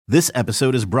This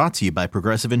episode is brought to you by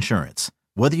Progressive Insurance.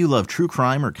 Whether you love true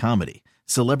crime or comedy,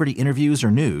 celebrity interviews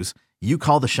or news, you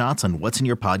call the shots on what's in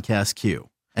your podcast queue.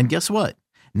 And guess what?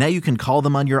 Now you can call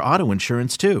them on your auto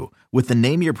insurance too with the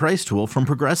Name Your Price tool from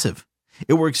Progressive.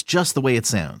 It works just the way it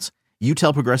sounds. You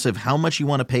tell Progressive how much you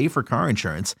want to pay for car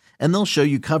insurance, and they'll show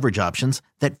you coverage options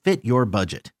that fit your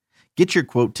budget. Get your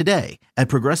quote today at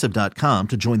Progressive.com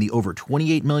to join the over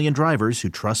 28 million drivers who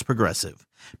trust Progressive.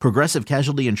 Progressive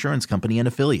Casualty Insurance Company and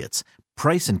Affiliates.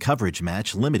 Price and coverage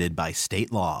match limited by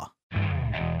state law.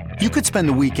 You could spend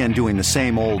the weekend doing the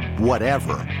same old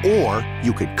whatever, or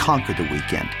you could conquer the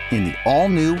weekend in the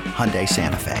all-new Hyundai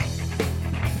Santa Fe.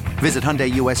 Visit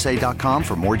HyundaiUSA.com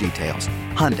for more details.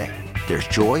 Hyundai, there's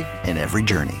joy in every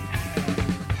journey.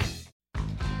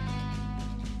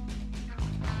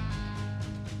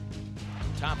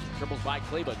 Thompson dribbles by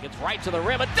Kleber, gets right to the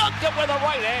rim and dunked it with a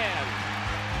right hand.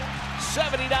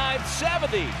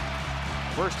 79-70.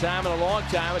 First time in a long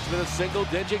time it's been a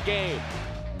single-digit game.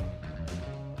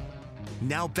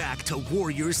 Now back to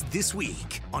Warriors This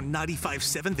Week on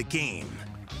 95.7 The Game.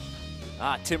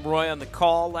 Tim Roy on the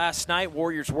call last night.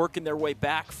 Warriors working their way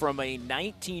back from a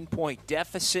 19-point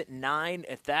deficit, 9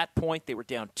 at that point. They were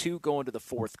down 2 going to the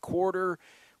fourth quarter.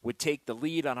 Would take the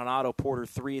lead on an Otto Porter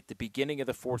 3 at the beginning of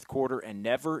the fourth quarter and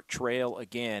never trail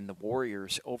again. The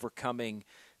Warriors overcoming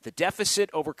the deficit,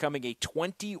 overcoming a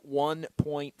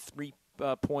 21.3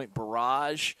 point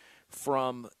barrage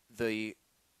from the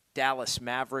Dallas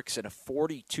Mavericks and a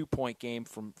 42-point game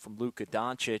from Luka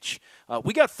Doncic.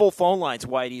 We got full phone lines,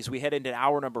 Whitey, as we head into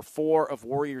hour number 4 of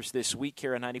Warriors This Week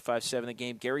here on 95.7 The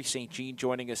Game. Gary St. Jean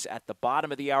joining us at the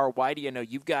bottom of the hour. Whitey, I know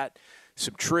you've got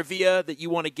some trivia that you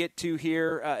want to get to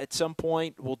here at some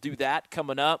point. We'll do that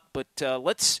coming up, but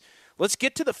let's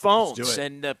get to the phones.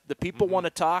 And the people want to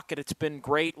talk, and it's been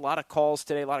great. A lot of calls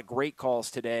today, a lot of great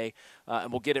calls today,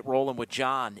 and we'll get it rolling with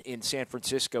John in San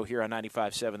Francisco here on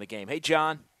 95.7 The Game. Hey,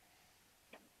 John.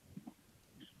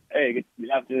 Hey, good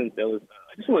afternoon, fellas.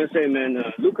 I just want to say, man,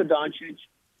 Luka Doncic,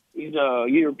 he's a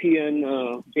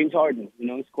European James Harden. You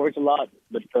know, he scores a lot,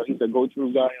 but he's a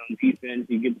go-to guy on defense.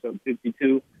 He gives up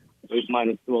 52, so he's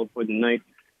minus 12 for the night.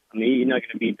 I mean, you're not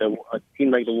going to beat a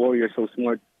team like the Warriors so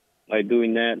smart by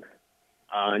doing that.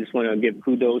 I just want to give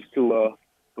kudos to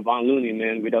Kevon Looney,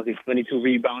 man. Without his 22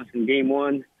 rebounds in Game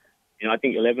 1, you know, I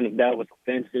think 11 of that was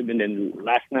offensive. And then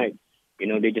last night, you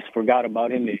know, they just forgot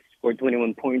about him. He scored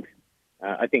 21 points.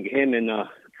 I think him and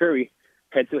Curry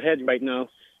head-to-head right now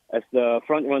as the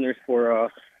front runners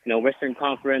for, Western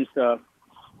Conference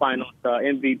Finals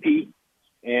MVP.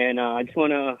 And I just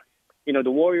want to,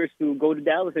 the Warriors to go to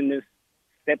Dallas and just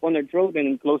step on their throat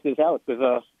and close this out.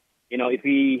 Because, if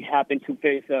we happen to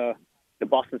face the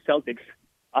Boston Celtics,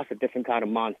 that's a different kind of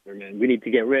monster, man. We need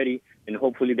to get ready, and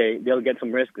hopefully they'll get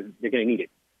some rest because they're going to need it.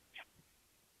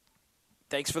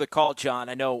 Thanks for the call, John.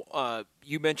 I know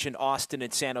you mentioned Austin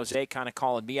and San Jose kind of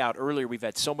calling me out earlier. We've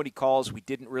had so many calls. We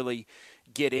didn't really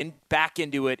get back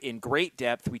into it in great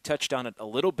depth. We touched on it a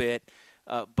little bit.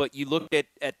 But you look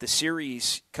at the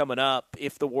series coming up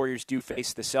if the Warriors do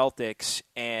face the Celtics,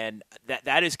 and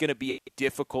that is going to be a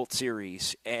difficult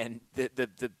series. And the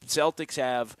Celtics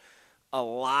have a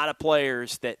lot of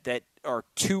players that are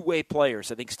two-way players.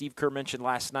 I think Steve Kerr mentioned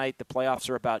last night the playoffs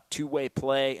are about two-way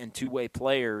play and two-way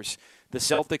players. The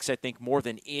Celtics, I think, more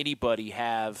than anybody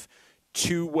have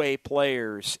two-way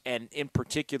players, and in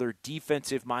particular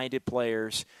defensive-minded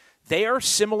players. They are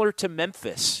similar to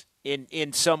Memphis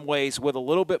in some ways with a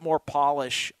little bit more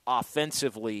polish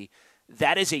offensively.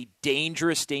 That is a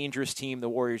dangerous, dangerous team the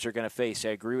Warriors are going to face. I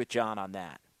agree with John on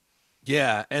that.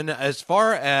 Yeah, and as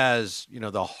far as,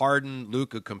 the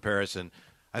Harden-Luka comparison,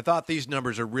 I thought these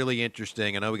numbers are really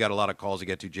interesting. I know we got a lot of calls to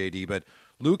get to, JD, but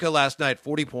Luka last night,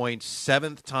 40 points,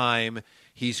 7th time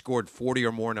he scored 40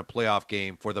 or more in a playoff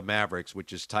game for the Mavericks,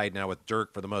 which is tied now with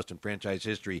Dirk for the most in franchise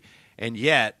history. And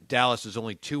yet, Dallas is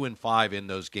only 2-5 in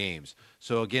those games.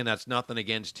 So, again, that's nothing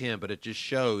against him, but it just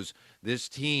shows this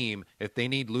team, if they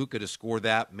need Luka to score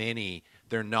that many,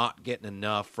 they're not getting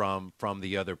enough from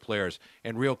the other players.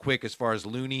 And real quick, as far as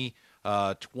Looney,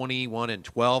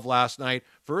 21-12 last night.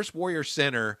 First Warrior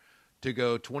center to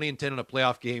go 20-10 in a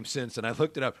playoff game since, and I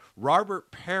looked it up, Robert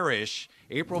Parrish,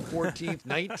 April 14th,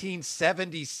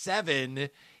 1977,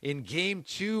 in Game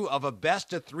 2 of a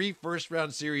best-of-3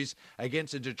 first-round series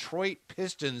against the Detroit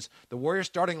Pistons. The Warriors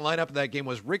starting lineup of that game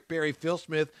was Rick Barry, Phil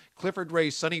Smith, Clifford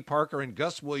Ray, Sonny Parker, and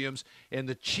Gus Williams. And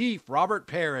the Chief, Robert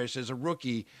Parrish, as a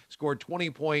rookie, scored 20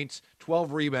 points,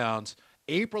 12 rebounds.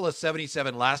 April of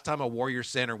 77, last time a Warrior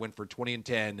center went for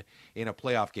 20-10 in a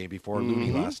playoff game before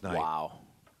Looney last night.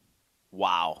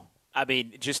 Wow. I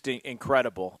mean, just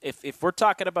incredible. If we're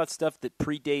talking about stuff that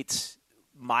predates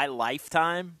my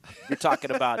lifetime, you're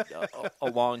talking about a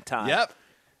long time. Yep.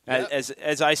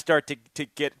 As I start to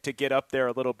get up there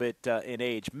a little bit in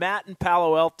age. Matt in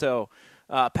Palo Alto.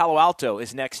 Palo Alto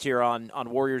is next here on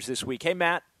Warriors This Week. Hey,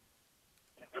 Matt.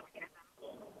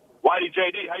 Whitey,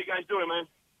 JD, how you guys doing, man?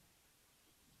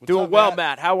 Doing well,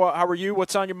 Matt. How are you?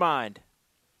 What's on your mind?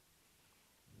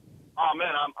 Oh,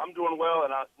 man, I'm doing well.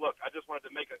 And, look, I just wanted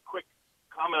to make a quick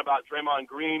comment about Draymond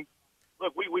Green.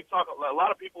 Look, we talk. A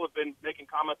lot of people have been making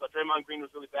comments that Draymond Green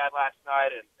was really bad last night.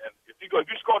 And if you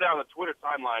scroll down the Twitter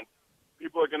timeline,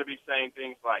 people are going to be saying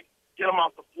things like, get him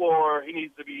off the floor. He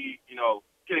needs to be,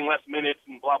 getting less minutes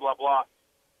and blah, blah, blah.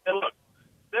 And, look,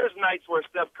 there's nights where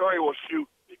Steph Curry will shoot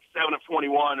 7 of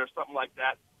 21 or something like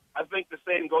that. I think the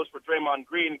same goes for Draymond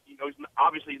Green. He's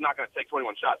obviously not going to take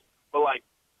 21 shots. But,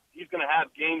 he's going to have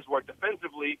games where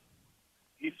defensively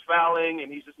he's fouling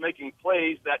and he's just making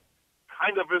plays that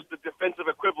kind of is the defensive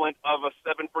equivalent of a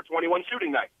 7 for 21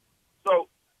 shooting night. So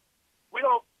we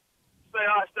don't say,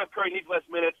 Steph Curry needs less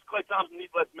minutes, Klay Thompson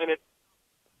needs less minutes.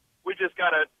 We just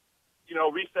got to,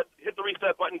 hit the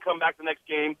reset button, come back the next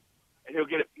game, and he'll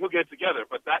get it together.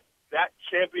 But that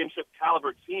championship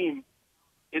caliber team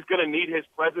is going to need his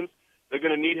presence. They're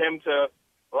going to need him to,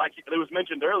 like it was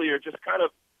mentioned earlier, just kind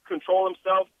of control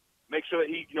himself, make sure that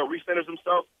he, recenters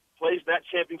himself, plays that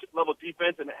championship-level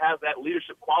defense, and has that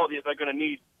leadership quality that they're going to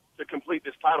need to complete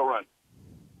this title run.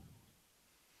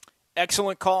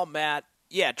 Excellent call, Matt.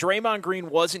 Yeah, Draymond Green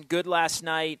wasn't good last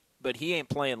night, but he ain't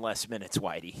playing less minutes,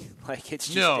 Whitey. It's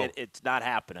just it's not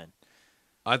happening.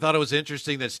 I thought it was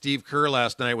interesting that Steve Kerr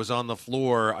last night was on the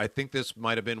floor. I think this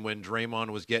might have been when Draymond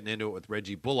was getting into it with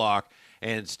Reggie Bullock,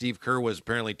 and Steve Kerr was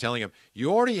apparently telling him,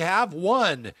 you already have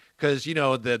one, because,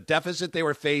 the deficit they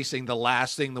were facing, the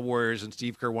last thing the Warriors and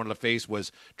Steve Kerr wanted to face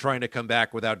was trying to come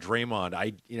back without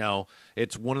Draymond.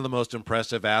 It's one of the most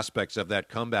impressive aspects of that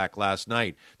comeback last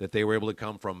night, that they were able to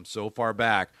come from so far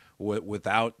back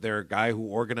without their guy who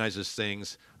organizes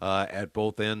things at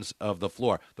both ends of the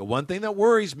floor. The one thing that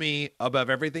worries me above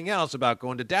everything else about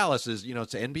going to Dallas is,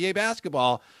 it's NBA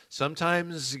basketball.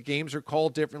 Sometimes games are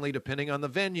called differently depending on the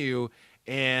venue.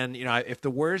 And, if the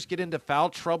Warriors get into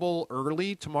foul trouble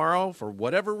early tomorrow for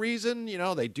whatever reason,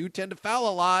 they do tend to foul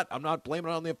a lot. I'm not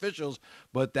blaming it on the officials,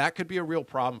 but that could be a real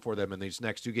problem for them in these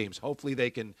next two games. Hopefully they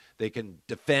can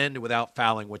defend without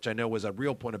fouling, which I know was a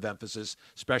real point of emphasis,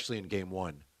 especially in game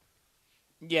one.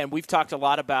 Yeah, and we've talked a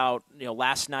lot about,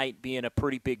 last night being a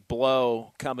pretty big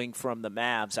blow coming from the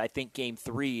Mavs. I think Game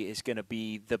 3 is going to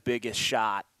be the biggest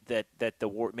shot that the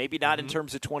War, maybe not in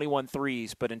terms of 21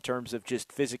 threes, but in terms of just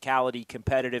physicality,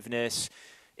 competitiveness.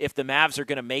 If the Mavs are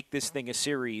going to make this thing a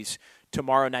series,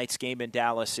 tomorrow night's game in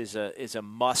Dallas is a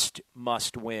must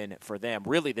win for them.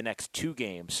 Really, the next two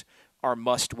games are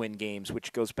must-win games,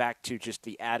 which goes back to just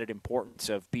the added importance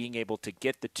of being able to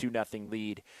get the 2-0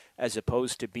 lead as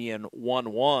opposed to being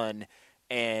 1-1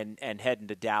 and heading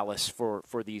to Dallas for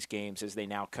these games as they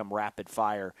now come rapid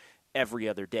fire every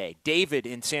other day. David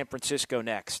in San Francisco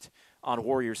next on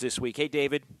Warriors This Week. Hey,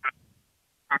 David.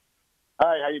 Hi,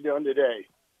 how you doing today?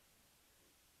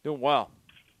 Doing well.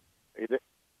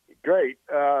 Great.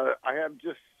 I have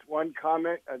just one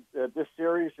comment. This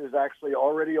series is actually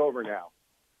already over now,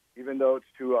 even though it's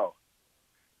 2-0.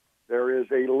 There is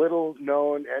a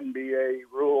little-known NBA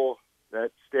rule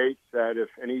that states that if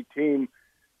any team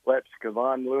lets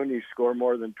Kevon Looney score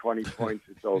more than 20 points,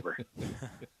 it's over.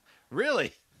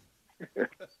 Really?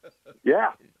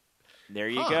 Yeah. There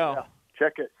you go. Yeah.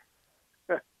 Check it.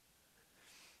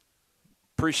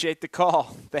 Appreciate the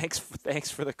call. Thanks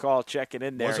for the call. Checking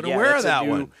in there. Wasn't aware of that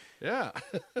one. Yeah.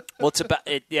 Well, it's about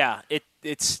it. Yeah.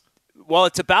 It's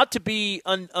about to be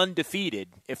undefeated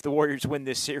if the Warriors win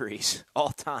this series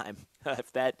all time.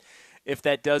 If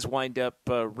that does wind up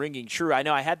ringing true. I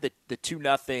know I had the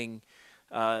 2-0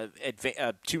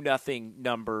 2-0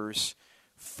 numbers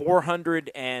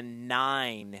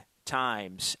 409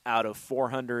 times out of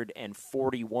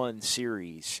 441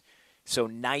 series. So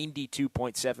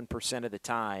 92.7% of the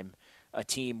time, a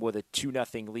team with a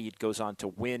 2-0 lead goes on to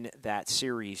win that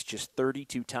series. Just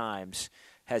 32 times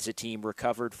has a team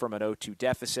recovered from an 0-2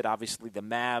 deficit. Obviously, the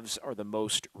Mavs are the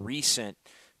most recent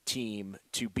team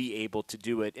to be able to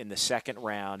do it in the second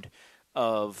round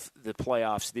of the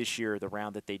playoffs this year, the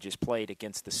round that they just played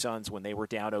against the Suns when they were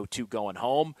down 0-2 going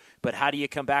home. But how do you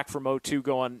come back from 0-2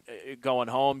 going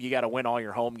home? You got to win all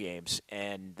your home games,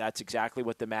 and that's exactly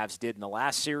what the Mavs did in the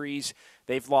last series.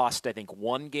 They've lost, I think,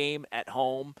 one game at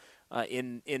home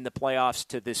in the playoffs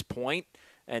to this point,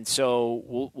 and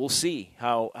so we'll see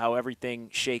how everything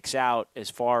shakes out as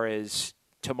far as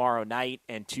tomorrow night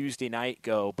and Tuesday night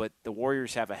go. But the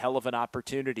Warriors have a hell of an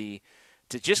opportunity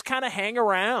to just kind of hang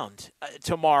around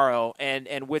tomorrow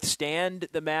and withstand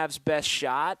the Mavs' best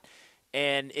shot.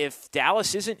 And if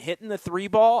Dallas isn't hitting the three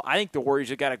ball, I think the Warriors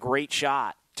have got a great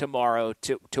shot tomorrow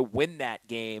to win that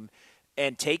game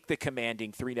and take the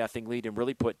commanding 3-0 lead and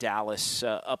really put Dallas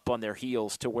up on their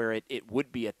heels to where it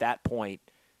would be at that point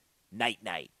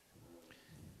night-night.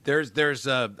 There's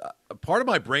a part of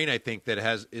my brain, I think, that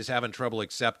is having trouble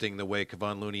accepting the way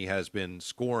Kevon Looney has been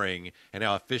scoring and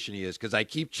how efficient he is, because I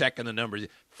keep checking the numbers.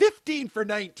 15 for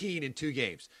 19 in 2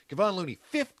 games. Kevon Looney,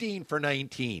 15 for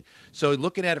 19. So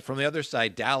looking at it from the other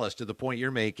side, Dallas, to the point you're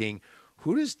making,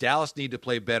 who does Dallas need to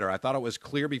play better? I thought it was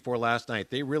clear before last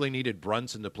night. They really needed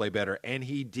Brunson to play better, and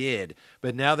he did.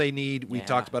 But now they need, we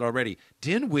talked about already,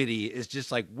 Dinwiddie is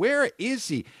just like, where is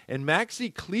he? And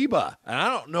Maxi Kleba, and I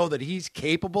don't know that he's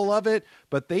capable of it,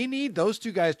 but they need those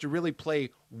two guys to really play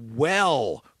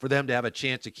well for them to have a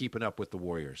chance of keeping up with the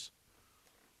Warriors.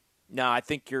 No, I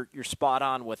think you're spot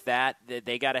on with that.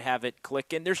 They got to have it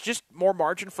click, and there's just more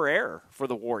margin for error for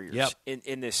the Warriors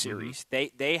in this series.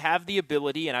 Mm-hmm. They have the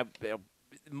ability, and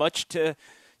much to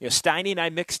Steiny and I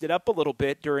mixed it up a little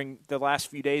bit during the last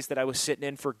few days that I was sitting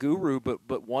in for Guru.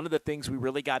 But one of the things we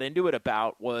really got into it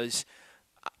about was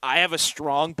I have a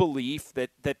strong belief that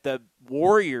the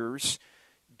Warriors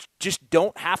just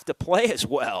don't have to play as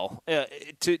well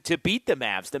to beat the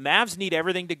Mavs. The Mavs need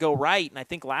everything to go right, and I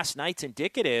think last night's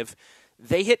indicative.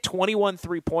 They hit 21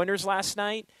 three-pointers last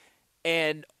night,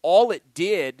 and all it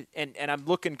did, and I'm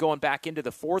looking going back into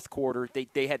the fourth quarter,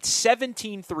 they had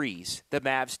 17 threes, the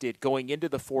Mavs did, going into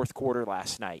the fourth quarter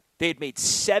last night. They had made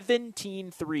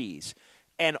 17 threes,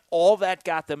 and all that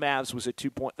got the Mavs was a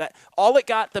 2-point. All it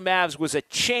got the Mavs was a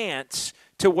chance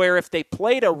to where if they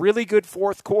played a really good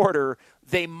fourth quarter,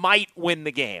 they might win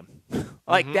the game.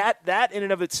 That in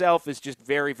and of itself is just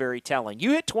very, very telling.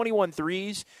 You hit 21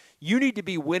 threes, you need to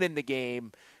be winning the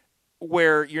game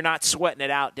where you're not sweating it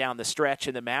out down the stretch,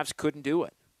 and the Mavs couldn't do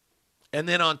it. And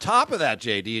then on top of that,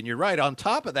 JD, and you're right, on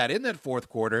top of that, in that fourth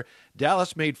quarter,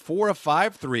 Dallas made 4 of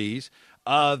 5 threes.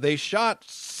 They shot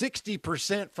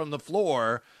 60% from the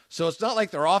floor, so it's not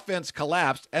like their offense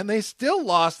collapsed, and they still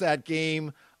lost that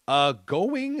game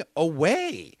going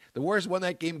away. The Warriors won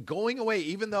that game going away,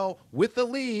 even though with the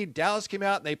lead, Dallas came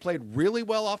out and they played really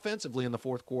well offensively in the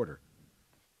fourth quarter.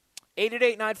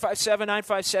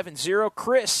 888-957-9570.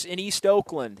 Chris in East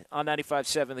Oakland on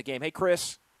 95.7 The Game. Hey,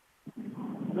 Chris. Hey,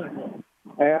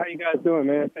 how you guys doing,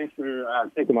 man? Thanks for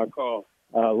taking my call.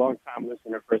 Long-time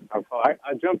listener, first-time call. I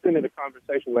jumped into the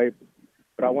conversation late,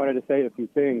 but I wanted to say a few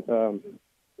things.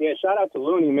 Shout out to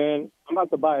Looney, man. I'm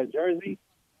about to buy a jersey,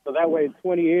 so that way in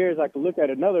 20 years I can look at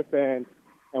another fan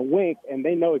and wink, and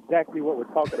they know exactly what we're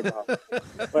talking about.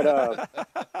 But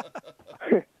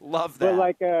love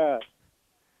that.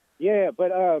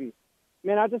 But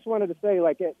man, I just wanted to say,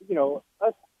 us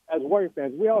as Warrior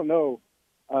fans, we all know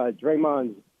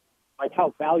Draymond's,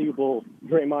 how valuable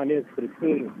Draymond is to the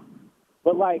team.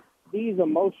 But, these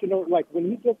emotional, when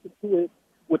he gets into it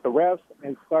with the refs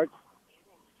and starts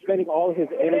spending all his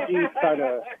energy trying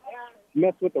to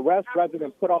mess with the refs rather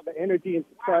than put all the energy into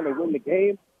trying to win the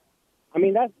game, I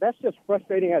mean, that's just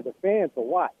frustrating as a fan to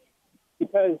watch.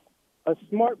 Because a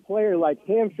smart player like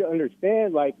him should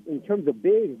understand, in terms of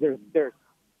bigs, they're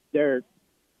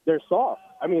soft.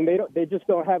 I mean, they just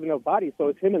don't have enough body. So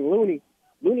it's him and Looney.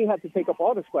 Looney had to take up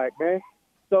all the slack, man.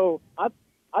 So I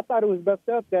thought it was messed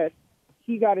up that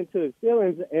he got into his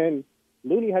feelings and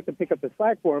Looney had to pick up the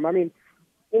slack for him. I mean,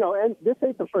 and this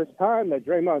ain't the first time that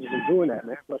Draymond's been doing that,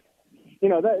 man. But,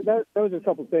 those are a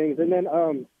couple things. And then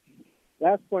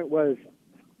last point was,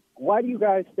 why do you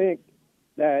guys think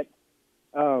that,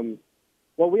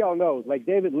 we all know,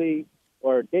 David Lee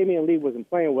or Damian Lee wasn't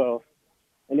playing well,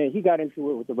 and then he got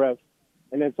into it with the refs,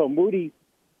 and then so Moody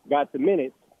got the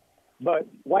minutes. But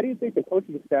why do you think the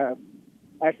coaching staff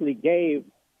actually gave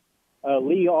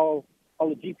Lee all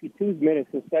the GP2's minutes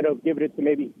instead of giving it to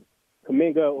maybe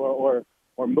Kuminga or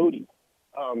Moody?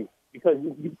 Because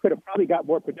you could have probably got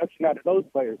more production out of those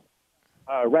players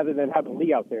rather than having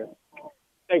Lee out there.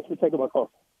 Thanks for taking my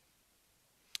call.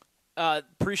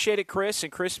 Appreciate it, Chris.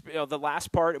 And Chris, the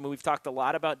last part, we've talked a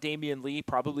lot about Damian Lee,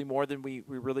 probably more than we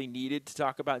really needed to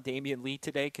talk about Damian Lee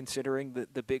today, considering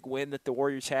the big win that the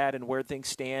Warriors had and where things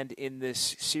stand in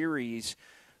this series.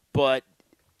 But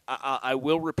I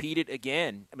will repeat it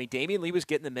again. I mean, Damian Lee was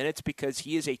getting the minutes because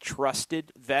he is a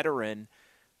trusted veteran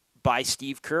by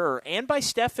Steve Kerr and by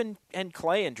Steph and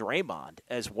Clay and Draymond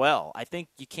as well. I think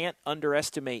you can't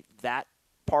underestimate that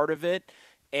part of it.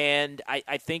 And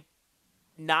I think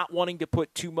not wanting to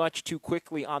put too much too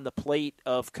quickly on the plate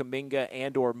of Kuminga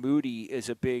and or Moody is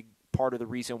a big part of the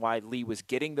reason why Lee was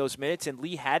getting those minutes. And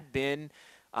Lee had been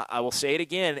I will say it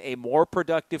again, a more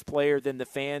productive player than the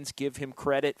fans give him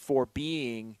credit for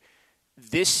being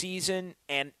this season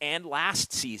and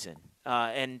last season.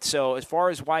 And so as far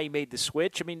as why he made the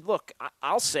switch, I mean, look,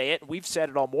 I'll say it. We've said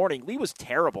it all morning. Lee was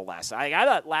terrible last night. I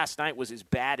thought last night was as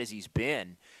bad as he's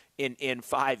been in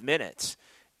 5 minutes.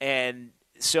 And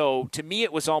so to me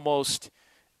it was almost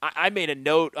 – I made a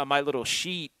note on my little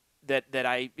sheet that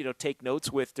I take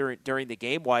notes with during the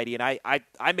game, Whitey, and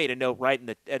I made a note right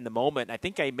in the moment. I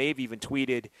think I may have even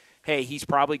tweeted, hey, he's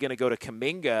probably going to go to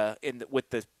Kuminga with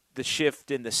the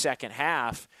shift in the second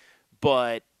half.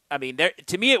 But I mean,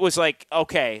 to me, it was like,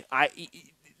 okay,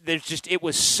 it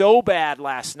was so bad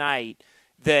last night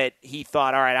that he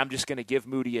thought, all right, I'm just going to give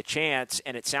Moody a chance.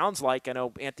 And it sounds like, I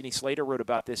know Anthony Slater wrote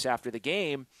about this after the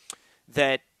game,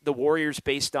 that the Warriors,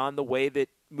 based on the way that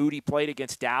Moody played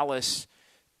against Dallas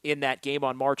in that game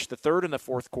on March the 3rd in the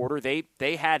fourth quarter,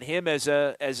 they had him as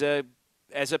a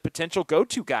potential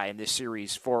go-to guy in this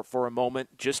series for a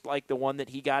moment, just like the one that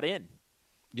he got in.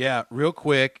 Yeah, real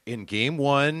quick, in game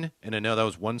one, and I know that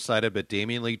was one-sided, but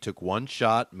Damian Lee took one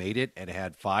shot, made it, and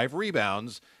had 5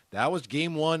 rebounds. That was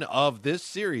game one of this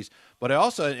series. But I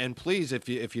also, and please, if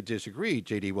you disagree,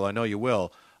 JD, well, I know you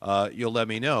will, you'll let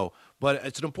me know. But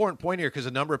it's an important point here because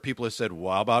a number of people have said,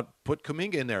 well, how about put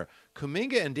Kuminga in there?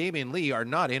 Kuminga and Damian Lee are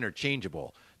not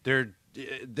interchangeable. They're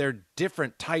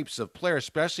different types of players,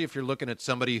 especially if you're looking at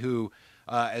somebody who,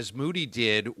 as Moody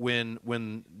did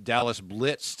when Dallas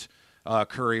blitzed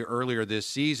Curry earlier this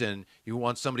season, you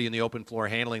want somebody in the open floor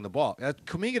handling the ball.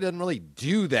 Kuminga doesn't really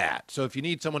do that. So if you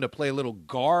need someone to play a little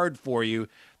guard for you,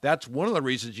 that's one of the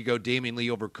reasons you go Damian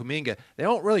Lee over Kuminga. They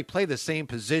don't really play the same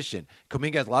position.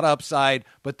 Kuminga has a lot of upside,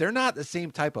 but they're not the same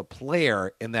type of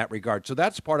player in that regard. So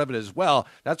that's part of it as well.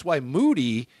 That's why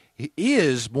Moody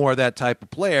is more that type of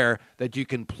player that you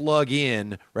can plug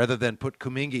in rather than put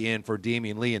Kuminga in for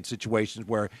Damian Lee in situations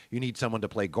where you need someone to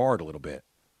play guard a little bit.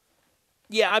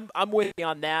 Yeah, I'm with you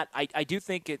on that. I do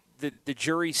think the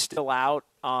jury's still out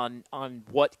on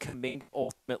what Kuminga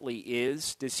ultimately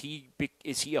is. Is he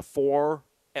a 4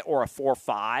 or a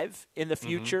 4-5 in the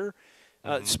future?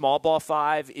 Small ball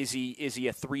 5. Is he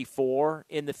a 3-4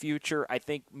 in the future? I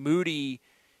think Moody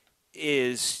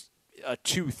is a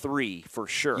 2-3 for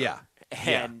sure. Yeah.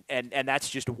 And that's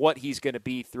just what he's going to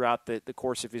be throughout the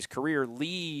course of his career.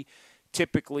 Lee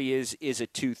typically is a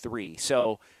 2-3.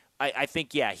 So I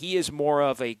think, yeah, he is more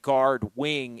of a guard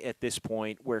wing at this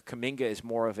point, where Kuminga is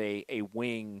more of a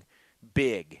wing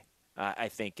big, I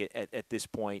think, at this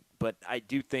point. But I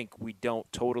do think we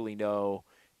don't totally know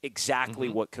exactly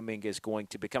what Kuminga is going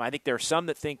to become. I think there are some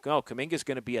that think, Kuminga is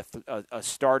going to be a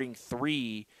starting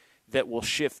 3 that will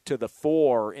shift to the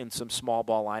 4 in some small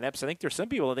ball lineups. I think there's some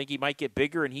people that think he might get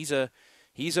bigger and he's a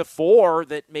 4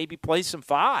 that maybe plays some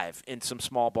 5 in some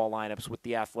small ball lineups with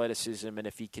the athleticism, and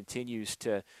if he continues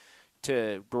to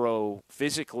grow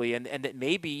physically, and that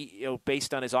maybe,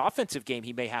 based on his offensive game,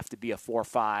 he may have to be a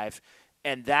 4-5,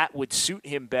 and that would suit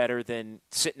him better than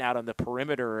sitting out on the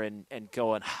perimeter and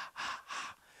going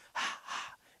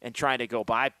and trying to go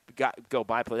by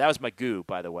play. That was my goo,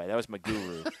 by the way. That was my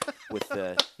guru with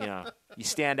the, you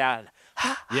stand out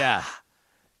and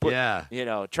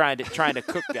trying to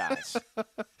cook guys.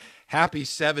 Happy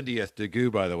 70th to Goo,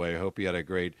 by the way. I hope he had a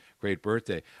great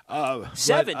birthday.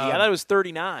 70? I thought it was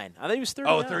 39. I thought he was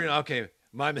 39. Oh, 39. Okay.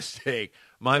 My mistake.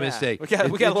 Mistake. We got a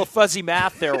little fuzzy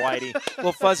math there, Whitey. A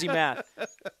little fuzzy math.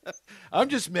 I'm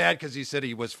just mad because he said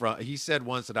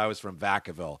once that I was from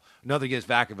Vacaville. Nothing against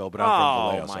Vacaville, but I'm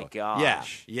from Vallejo. Oh, my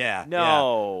gosh. Yeah.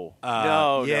 No.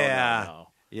 No.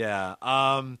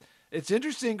 Yeah. It's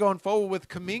interesting going forward with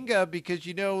Kuminga because,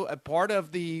 a part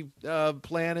of the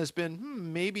plan has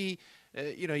been maybe,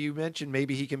 you mentioned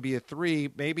maybe he can be a 3.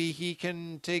 Maybe he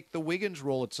can take the Wiggins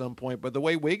role at some point. But the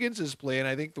way Wiggins is playing,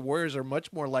 I think the Warriors are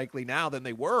much more likely now than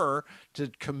they were to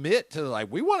commit to,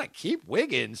 we want to keep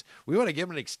Wiggins. We want to give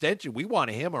him an extension. We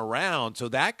want him around. So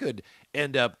that could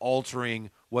end up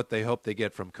altering what they hope they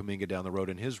get from Kuminga down the road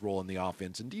in his role in the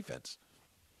offense and defense.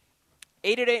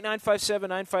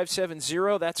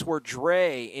 888-957-9570. That's where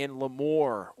Dre in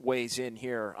Lemoore weighs in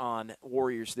here on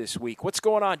Warriors This Week. What's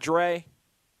going on, Dre?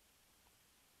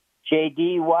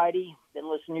 JD, Whitey, been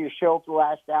listening to your show for the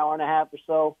last hour and a half or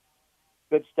so.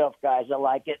 Good stuff, guys. I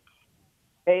like it.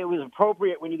 Hey, it was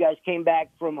appropriate when you guys came back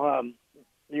from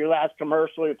your last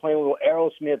commercial. You're playing a little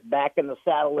Aerosmith, back in the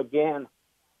saddle again.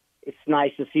 It's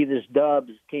nice to see this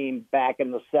Dubs team back in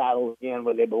the saddle again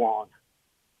where they belong.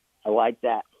 I like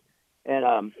that.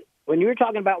 And when you were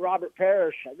talking about Robert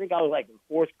Parrish, I think I was like in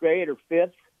 4th grade or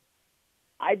 5th.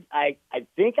 I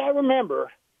think I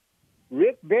remember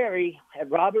Rick Barry had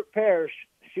Robert Parrish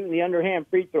shooting the underhand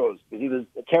free throws because he was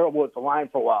terrible at the line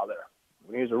for a while there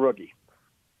when he was a rookie.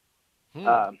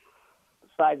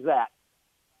 Besides that,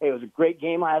 hey, it was a great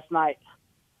game last night.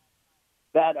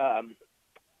 That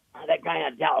guy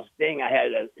on Dallas Sting, I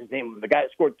had his name, the guy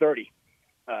that scored 30.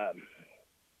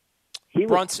 He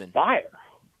Brunson. Was fire.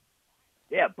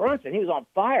 Yeah, Brunson. He was on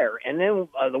fire. And then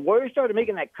the Warriors started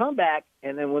making that comeback,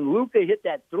 and then when Luka hit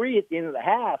that three at the end of the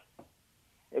half,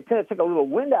 it kind of took a little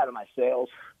wind out of my sails.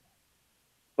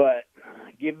 But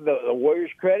give the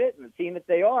Warriors credit and the team that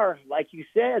they are. Like you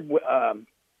said,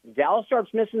 Dallas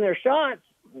starts missing their shots.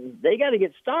 They got to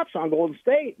get stops on Golden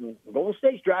State. And Golden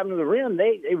State's driving to the rim.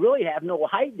 They really have no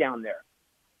height down there.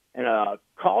 And a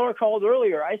caller called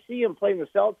earlier. I see him playing the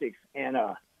Celtics, and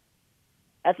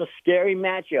that's a scary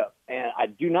matchup. And I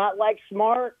do not like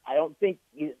Smart. I don't think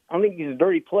he's a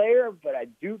dirty player, but I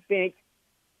do think,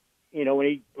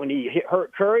 when he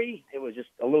hurt Curry, it was just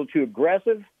a little too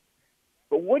aggressive.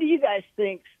 But what do you guys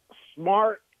think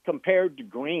Smart compared to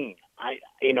Green?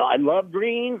 I love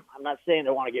Green. I'm not saying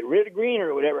I want to get rid of Green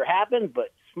or whatever happened,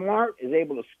 but Smart is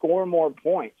able to score more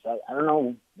points. I don't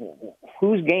know,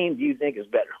 whose game do you think is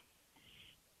better?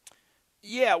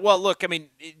 Yeah, well, look, I mean,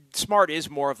 Smart is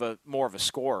more of a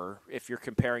scorer if you're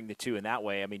comparing the two in that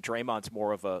way. I mean, Draymond's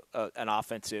more of an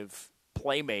offensive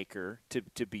playmaker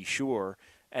to be sure,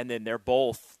 and then they're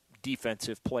both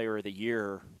defensive player of the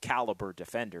year caliber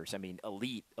defenders. I mean,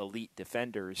 elite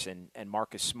defenders, and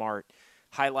Marcus Smart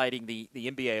highlighting the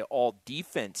NBA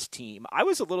all-defense team. I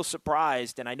was a little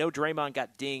surprised, and I know Draymond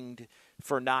got dinged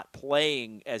for not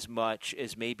playing as much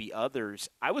as maybe others.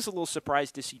 I was a little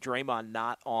surprised to see Draymond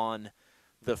not on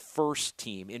the first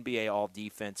team, NBA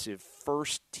all-defensive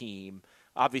first team.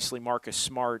 Obviously, Marcus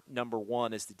Smart, number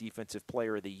one, as the defensive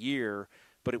player of the year,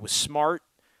 but it was Smart,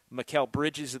 Mikal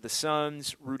Bridges of the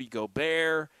Suns, Rudy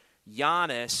Gobert,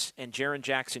 Giannis, and Jaren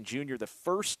Jackson Jr., the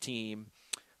first team.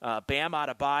 Bam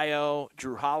Adebayo,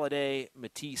 Drew Holiday,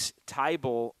 Matisse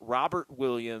Thybulle, Robert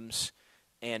Williams,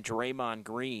 and Draymond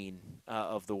Green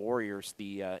of the Warriors,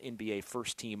 the NBA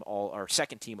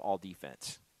second team all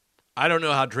defense. I don't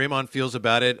know how Draymond feels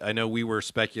about it. I know we were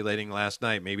speculating last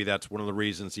night. Maybe that's one of the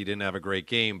reasons he didn't have a great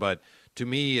game. But to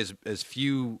me, as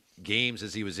few games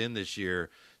as he was in this year,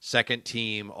 second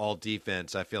team all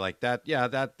defense, I feel like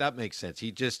that makes sense.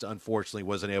 He just unfortunately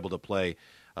wasn't able to play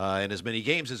in as many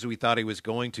games as we thought he was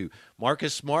going to.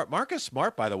 Marcus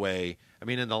Smart, by the way, I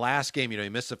mean, in the last game, he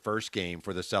missed the first game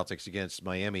for the Celtics against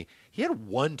Miami. He had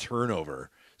one turnover.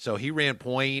 So he ran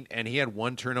point, and he had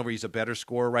one turnover. He's a better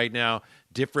scorer right now.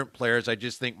 Different players. I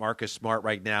just think Marcus Smart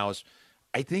right now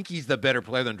I think he's the better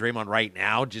player than Draymond right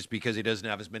now just because he doesn't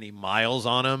have as many miles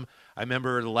on him. I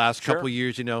remember the last couple of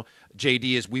years,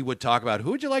 JD, as we would talk about,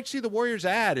 who would you like to see the Warriors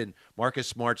add? And Marcus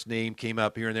Smart's name came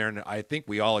up here and there, and I think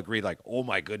we all agreed, like, oh,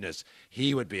 my goodness,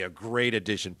 he would be a great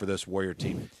addition for this Warrior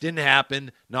team. Didn't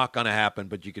happen, not going to happen,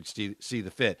 but you could see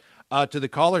the fit. To the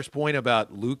caller's point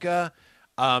about Luka,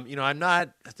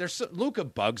 Luka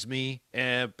bugs me,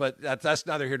 but that's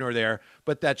neither here nor there.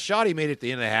 But that shot he made at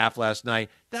the end of the half last night,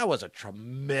 that was a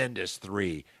tremendous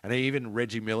three. And even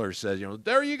Reggie Miller says,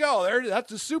 there you go.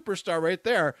 That's a superstar right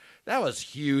there. That was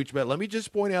huge. But let me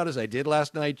just point out, as I did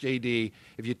last night, JD,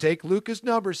 if you take Luka's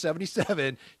number,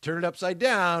 77, turn it upside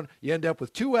down, you end up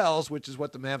with 2 L's, which is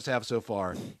what the Mavs have so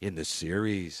far in the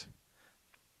series.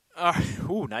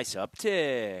 Nice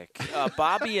uptick.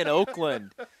 Bobby in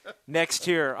Oakland next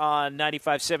here on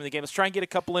 95.7 The Game. Let's try and get a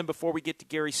couple in before we get to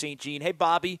Gary St. Jean. Hey,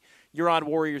 Bobby, you're on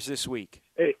Warriors this week.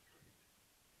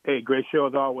 Hey, great show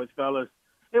as always, fellas.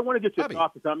 Hey, I want to get your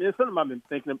thoughts on something. It's something I've been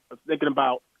thinking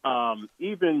about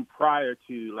even prior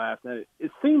to last night.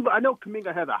 It seems, I know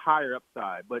Kuminga has a higher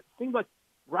upside, but it seems like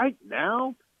right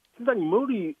now, it seems like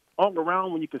Moody all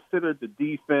around when you consider the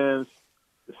defense,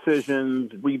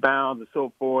 decisions, rebounds, and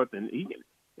so forth, and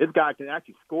this guy can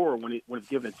actually score when it's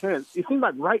given a chance. It seems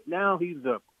like right now he's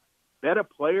a better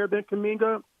player than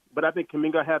Kuminga, but I think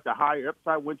Kuminga has the higher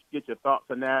upside. Once you get your thoughts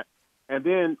on that. And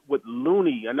then with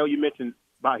Looney, I know you mentioned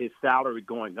about his salary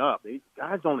going up. The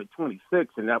guy's only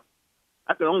 26, and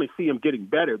I can only see him getting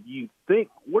better. Do you think,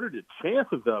 what are the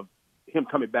chances of him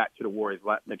coming back to the Warriors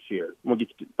next year? We'll get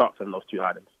your thoughts on those two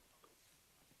items.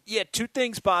 Yeah, two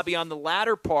things, Bobby. On the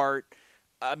latter part,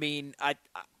 I mean,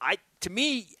 to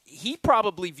me, he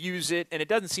probably views it, and it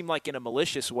doesn't seem like in a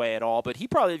malicious way at all, but he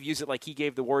probably views it like he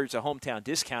gave the Warriors a hometown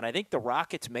discount. I think the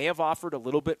Rockets may have offered a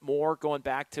little bit more going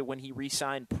back to when he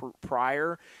re-signed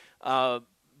prior,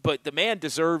 but the man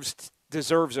deserves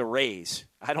a raise.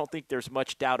 I don't think there's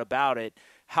much doubt about it.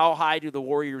 How high do the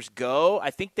Warriors go? I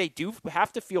think they do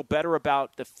have to feel better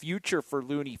about the future for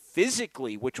Looney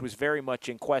physically, which was very much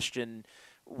in question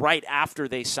right after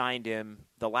they signed him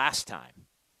the last time.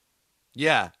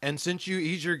 Yeah, and since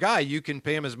he's your guy, you can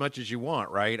pay him as much as you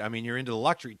want, right? I mean, you're into the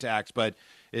luxury tax, but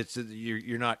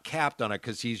you're not capped on it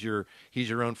because he's your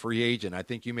own free agent. I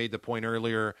think you made the point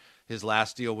earlier. His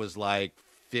last deal was like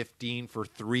 15 for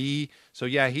 3. So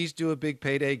yeah, he's due a big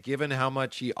payday. Given how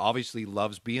much he obviously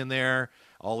loves being there,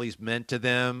 all he's meant to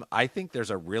them, I think there's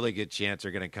a really good chance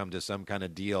they're going to come to some kind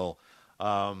of deal.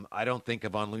 I don't think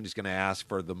Kevon Looney's going to ask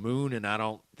for the moon, and I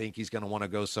don't think he's going to want to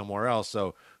go somewhere else.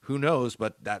 So who knows?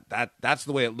 But that's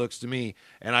the way it looks to me.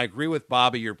 And I agree with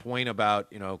Bobby, your point about,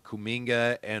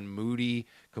 Kuminga and Moody.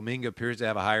 Kuminga appears to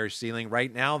have a higher ceiling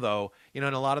right now, though. And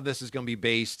a lot of this is going to be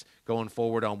based going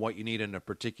forward on what you need in a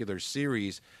particular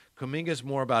series. Kuminga's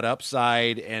more about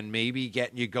upside and maybe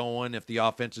getting you going if the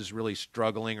offense is really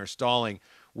struggling or stalling.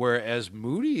 Whereas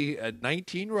Moody, a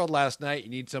 19-year-old last night, you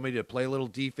need somebody to play a little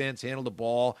defense, handle the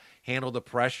ball, handle the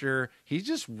pressure. He's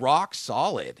just rock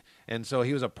solid. And so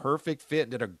he was a perfect fit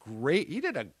and did a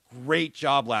great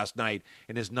job last night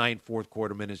in his 9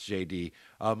 fourth-quarter minutes, JD.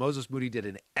 Moses Moody did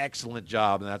an excellent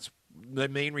job, and that's the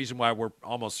main reason why we're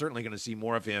almost certainly going to see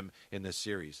more of him in this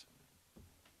series.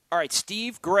 All right,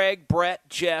 Steve, Greg, Brett,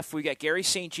 Jeff, we got Gary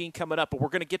St. Jean coming up, but we're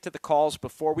going to get to the calls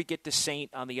before we get to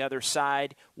Saint on the other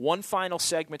side. One final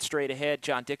segment straight ahead.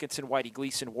 John Dickinson, Whitey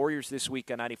Gleason, Warriors this week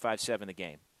on 95.7 The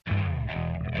Game.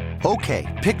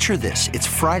 Okay, picture this. It's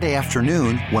Friday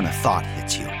afternoon when a thought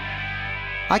hits you.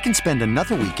 I can spend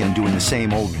another weekend doing the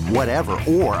same old whatever,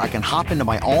 or I can hop into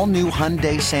my all-new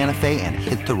Hyundai Santa Fe and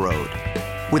hit the road.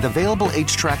 With available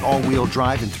H-Track all-wheel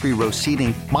drive and 3-row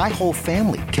seating, my whole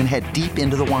family can head deep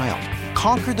into the wild.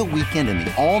 Conquer the weekend in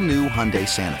the all-new Hyundai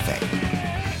Santa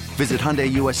Fe. Visit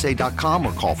HyundaiUSA.com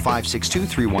or call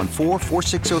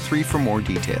 562-314-4603 for more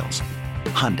details.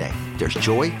 Hyundai, there's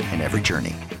joy in every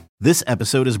journey. This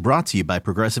episode is brought to you by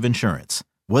Progressive Insurance.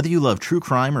 Whether you love true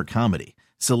crime or comedy,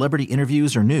 celebrity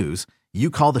interviews or news, you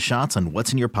call the shots on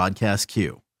what's in your podcast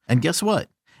queue. And guess what?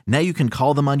 Now you can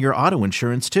call them on your auto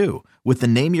insurance, too, with the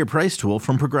Name Your Price tool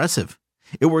from Progressive.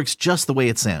 It works just the way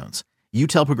it sounds. You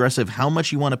tell Progressive how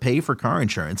much you want to pay for car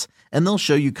insurance, and they'll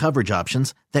show you coverage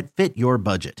options that fit your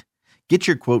budget. Get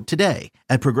your quote today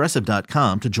at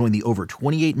Progressive.com to join the over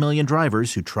 28 million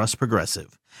drivers who trust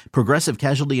Progressive. Progressive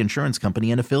Casualty Insurance Company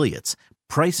and Affiliates.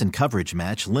 Price and coverage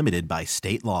match limited by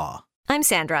state law. I'm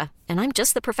Sandra, and I'm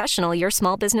just the professional your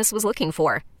small business was looking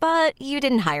for. But you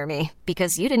didn't hire me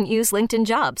because you didn't use LinkedIn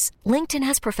Jobs. LinkedIn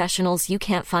has professionals you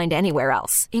can't find anywhere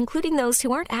else, including those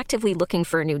who aren't actively looking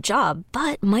for a new job,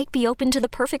 but might be open to the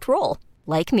perfect role,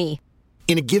 like me.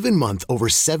 In a given month, over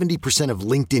 70% of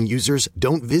LinkedIn users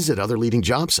don't visit other leading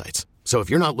job sites. So if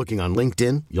you're not looking on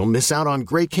LinkedIn, you'll miss out on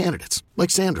great candidates like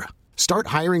Sandra. Start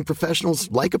hiring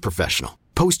professionals like a professional.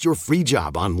 Post your free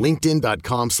job on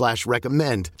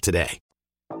linkedin.com/recommend today.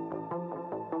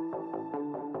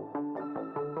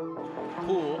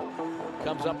 Poole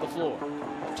comes up the floor.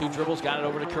 2 dribbles, got it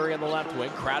over to Curry on the left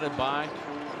wing, crowded by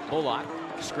Bullock.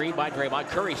 Screen by Draymond.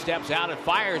 Curry steps out and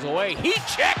fires away. Heat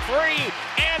check 3,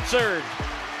 answered.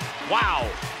 Wow.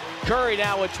 Curry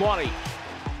now with 20.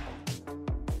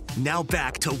 Now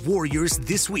back to Warriors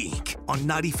This Week on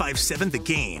 95.7 The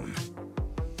Game.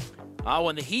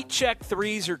 When the Heat check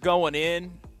threes are going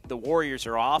in, the Warriors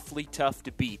are awfully tough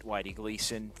to beat, Whitey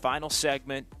Gleason. Final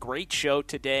segment, great show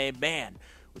today. Man,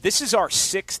 this is our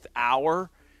 6th hour,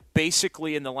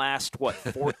 basically in the last,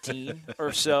 14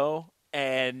 or so.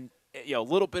 And a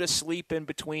little bit of sleep in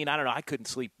between. I don't know. I couldn't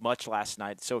sleep much last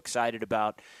night. So excited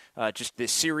about just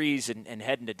this series and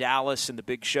heading to Dallas and the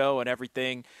big show and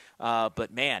everything.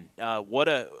 But, man, what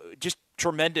a just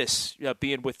tremendous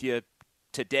being with you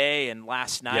today and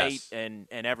last night. Yes.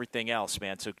 and everything else,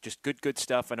 man. So just good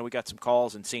stuff. I know we got some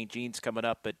calls, and St. Jean's coming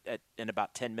up in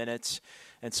about 10 minutes.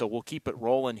 And so we'll keep it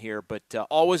rolling here. But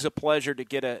always a pleasure to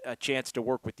get a chance to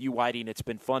work with you, Whitey, and it's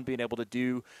been fun being able to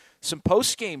do some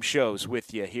post-game shows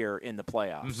with you here in the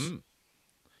playoffs. Mm-hmm.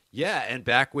 Yeah, and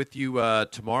back with you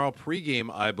tomorrow pregame,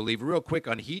 I believe. Real quick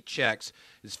on heat checks,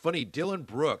 it's funny, Dylan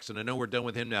Brooks, and I know we're done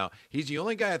with him now, he's the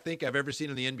only guy I think I've ever seen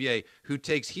in the NBA who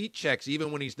takes heat checks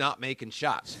even when he's not making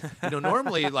shots.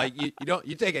 Normally, like,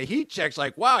 you take a heat check, it's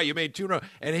like, wow, you made 2 in a row.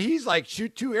 And he's like,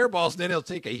 shoot 2 air balls, and then he'll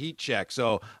take a heat check.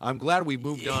 So I'm glad we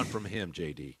moved on from him,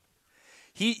 JD.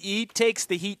 He takes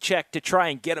the heat check to try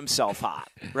and get himself hot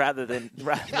rather than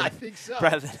I think so.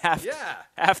 rather than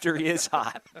after he is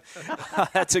hot.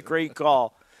 That's a great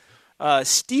call.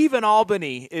 Steve in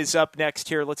Albany is up next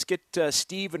here. Let's get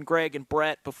Steve and Greg and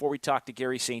Brett before we talk to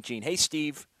Gary St. Jean. Hey,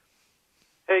 Steve.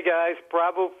 Hey, guys.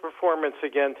 Bravo performance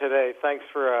again today. Thanks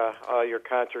for all your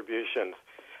contributions.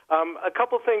 A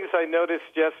couple things I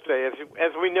noticed yesterday.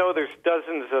 As we know, there's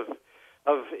dozens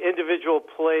individual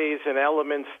plays and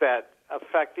elements that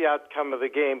affect the outcome of the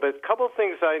game. But a couple of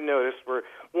things I noticed were,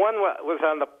 one was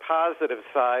on the positive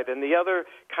side, and the other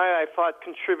kind of I thought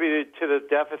contributed to the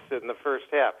deficit in the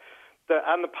first half.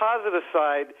 On the positive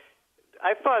side,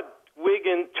 I thought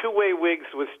two-way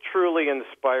Wiggs was truly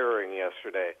inspiring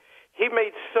yesterday. He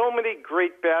made so many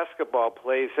great basketball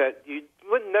plays that you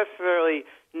wouldn't necessarily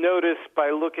notice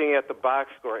by looking at the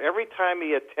box score. Every time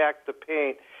he attacked the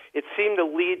paint, it seemed to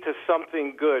lead to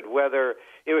something good, whether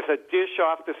it was a dish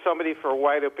off to somebody for a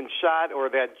wide-open shot or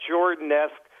that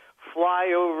Jordan-esque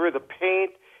fly over the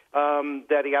paint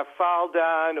that he got fouled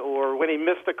on, or when he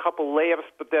missed a couple layups,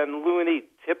 but then Looney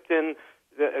tipped in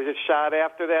the shot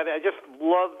after that. I just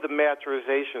love the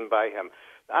maturization by him.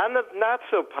 On the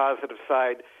not-so-positive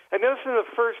side, I noticed in the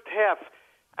first half,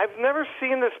 I've never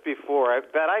seen this before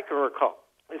that I can recall.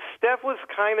 Steph was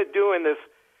kind of doing this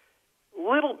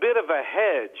little bit of a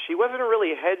hedge. He wasn't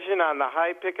really hedging on the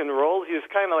high pick and rolls. He was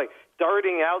kind of like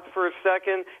darting out for a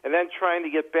second and then trying to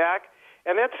get back.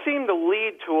 And that seemed to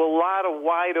lead to a lot of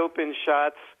wide-open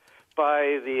shots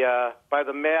by the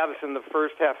Mavs in the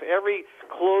first half. Every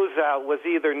closeout was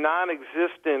either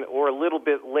non-existent or a little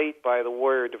bit late by the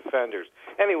Warrior defenders.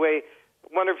 Anyway,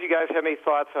 wonder if you guys have any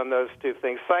thoughts on those two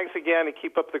things. Thanks again, and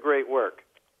keep up the great work.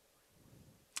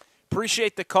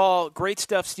 Appreciate the call. Great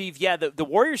stuff, Steve. Yeah, the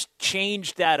Warriors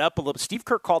changed that up a little. Steve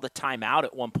Kerr called a timeout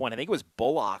at one point. I think it was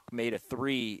Bullock made a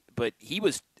three, but he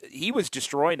was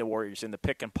destroying the Warriors in the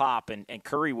pick and pop, and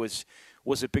Curry was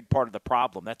a big part of the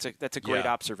problem. That's a great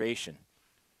observation.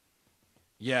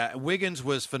 Yeah, Wiggins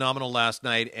was phenomenal last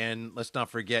night, and let's not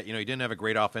forget, he didn't have a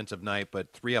great offensive night,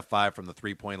 but 3 of 5 from the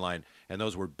three-point line, and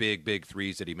those were big, big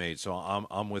threes that he made. So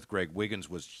I'm with Greg. Wiggins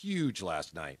was huge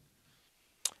last night.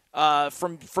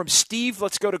 From Steve,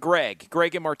 let's go to Greg.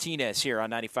 Greg and Martinez here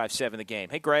on 95.7 The Game.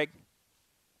 Hey, Greg.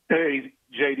 Hey,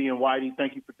 JD and Whitey.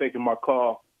 Thank you for taking my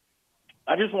call.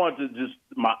 I just wanted to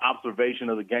my observation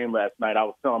of the game last night. I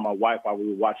was telling my wife while we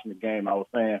were watching the game, I was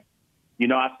saying,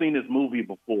 I've seen this movie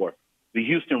before. The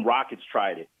Houston Rockets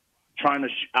tried it, trying to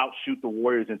outshoot the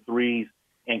Warriors in threes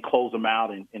and close them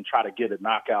out and try to get a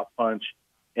knockout punch.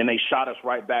 And they shot us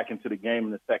right back into the game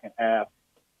in the second half.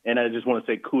 And I just want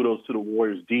to say kudos to the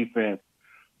Warriors defense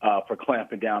for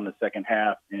clamping down in the second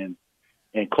half and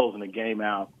closing the game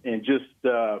out. And just,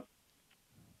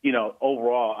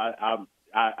 overall,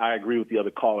 I agree with the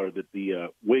other caller that the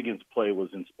Wiggins play was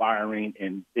inspiring,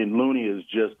 and Looney is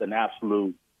just an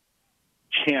absolute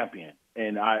champion.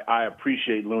 And I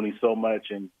appreciate Looney so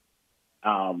much, and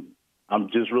I'm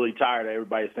just really tired of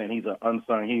everybody saying he's an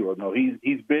unsung hero. No,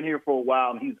 he's been here for a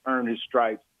while, and he's earned his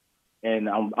stripes. And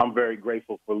I'm very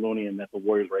grateful for Looney and that the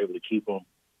Warriors were able to keep him.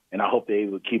 And I hope they're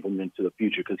able to keep him into the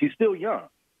future because he's still young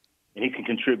and he can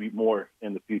contribute more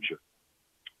in the future.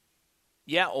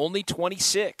 Yeah, only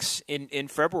 26 in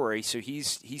February. So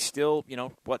he's still,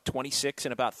 26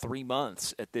 in about 3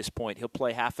 months at this point. He'll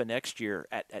play half of next year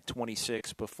at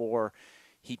 26 before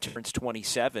he turns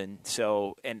 27.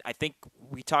 So, and I think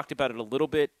we talked about it a little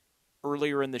bit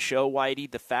earlier in the show,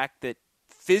 Whitey, the fact that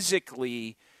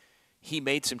physically – he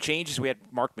made some changes. We had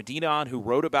Mark Medina on who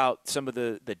wrote about some of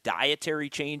the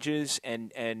dietary changes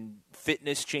and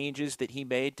fitness changes that he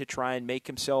made to try and make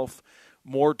himself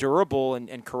more durable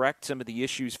and correct some of the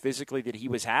issues physically that he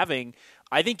was having.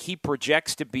 I think he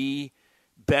projects to be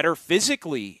better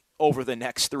physically over the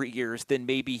next 3 years than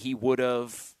maybe he would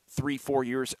have 3-4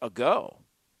 years ago.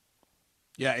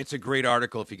 Yeah, it's a great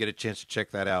article if you get a chance to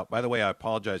check that out. By the way, I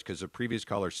apologize because the previous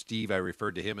caller, Steve, I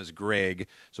referred to him as Greg.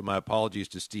 So my apologies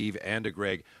to Steve and to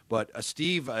Greg. But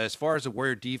Steve, as far as the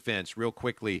Warrior defense, real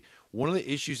quickly, one of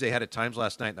the issues they had at times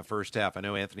last night in the first half, I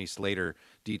know Anthony Slater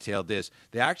detailed this,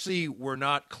 they actually were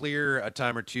not clear a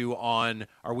time or two on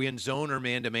are we in zone or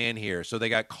man-to-man here. So they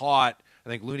got caught. I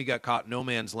think Looney got caught no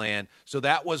man's land. So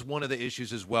that was one of the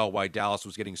issues as well, why Dallas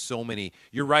was getting so many.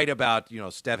 You're right about,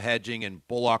 Steph hedging and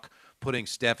Bullock putting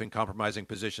Steph in compromising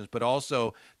positions, but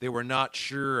also they were not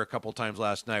sure a couple times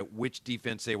last night which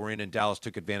defense they were in, and Dallas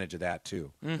took advantage of that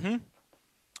too. Mm-hmm.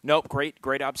 Nope,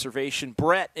 great observation.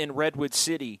 Brett in Redwood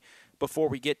City, before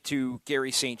we get to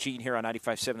Gary St. Jean here on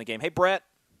 95.7 The Game. Hey, Brett.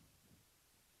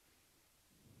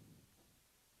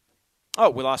 Oh,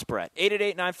 we lost Brett.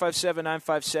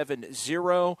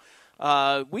 888-957-9570.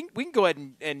 We can go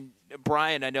ahead and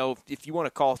Brian, I know if you want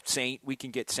to call Saint, we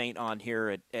can get Saint on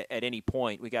here at any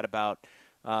point. We got about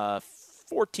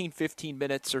 14, 15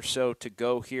 minutes or so to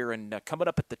go here. And coming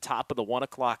up at the top of the 1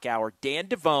 o'clock hour, Dan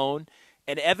Devone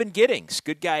Evan Giddings,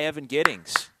 good guy Evan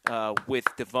Giddings with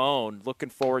Devone. Looking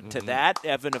forward to that.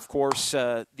 Evan, of course,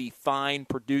 the fine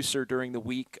producer during the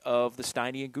week of the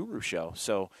Steiny and Guru show.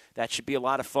 So that should be a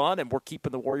lot of fun, and we're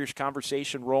keeping the Warriors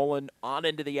conversation rolling on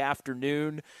into the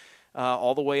afternoon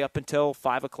all the way up until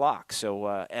 5 o'clock.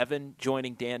 So Evan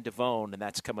joining Dan Devone, and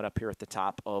that's coming up here at the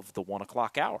top of the 1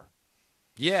 o'clock hour.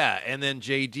 Yeah, and then,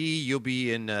 JD, you'll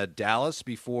be in Dallas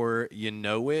before you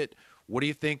know it. What do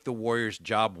you think the Warriors'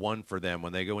 job one for them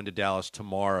when they go into Dallas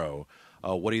tomorrow?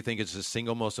 What do you think is the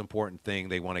single most important thing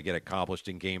they want to get accomplished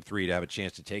in Game 3 to have a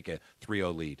chance to take a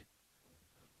 3-0 lead?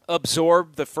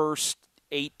 Absorb the first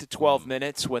 8 to 12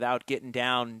 minutes without getting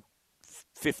down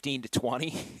 15 to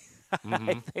 20.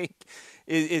 I think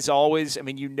is always, I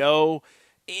mean,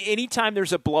 anytime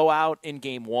there's a blowout in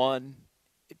Game 1,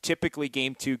 typically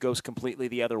Game 2 goes completely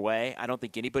the other way. I don't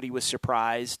think anybody was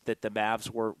surprised that the Mavs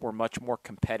were much more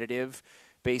competitive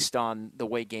based on the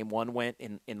way Game 1 went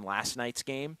in last night's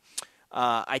game.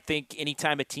 I think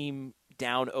anytime a team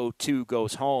down 0-2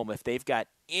 goes home, if they've got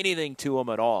anything to them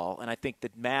at all, and I think the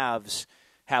Mavs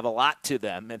have a lot to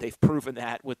them, and they've proven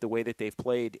that with the way that they've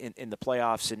played in the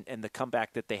playoffs and the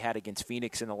comeback that they had against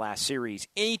Phoenix in the last series,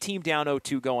 any team down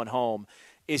 0-2 going home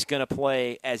is going to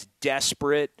play as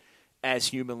desperate as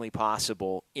humanly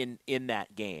possible in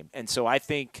that game. And so I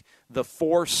think the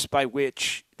force by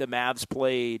which the Mavs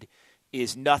played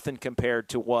is nothing compared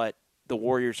to what the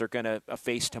Warriors are going to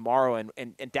face tomorrow.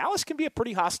 And Dallas can be a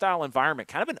pretty hostile environment,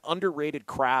 kind of an underrated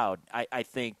crowd, I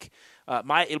think.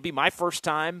 It'll be my first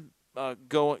time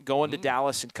going to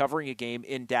Dallas and covering a game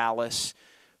in Dallas.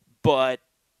 But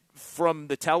from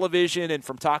the television and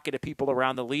from talking to people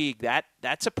around the league,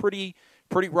 that's a pretty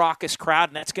raucous crowd,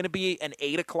 and that's going to be an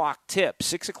 8 o'clock tip.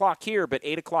 6 o'clock here, but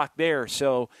 8 o'clock there.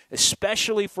 So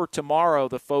especially for tomorrow,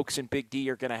 the folks in Big D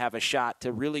are going to have a shot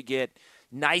to really get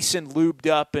nice and lubed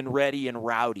up and ready and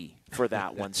rowdy for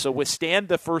that one. So withstand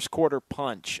the first quarter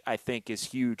punch, I think, is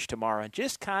huge tomorrow, and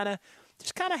just kind of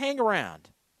hang around.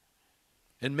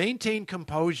 And maintain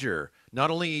composure,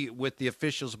 not only with the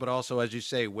officials, but also, as you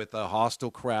say, with a hostile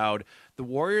crowd. The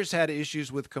Warriors had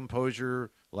issues with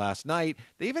composure last night.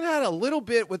 They even had a little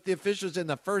bit with the officials in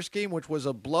the first game, which was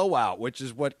a blowout, which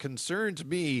is what concerns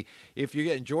me. If you're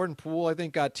getting Jordan Poole, I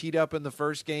think, got teed up in the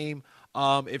first game.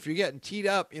 If you're getting teed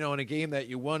up, in a game that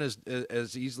you won as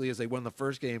easily as they won the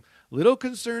first game, little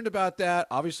concerned about that.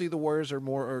 Obviously, the Warriors are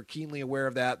more keenly aware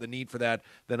of that, the need for that,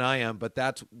 than I am.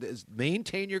 But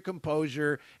maintain your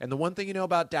composure. And the one thing you know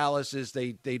about Dallas is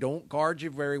they don't guard you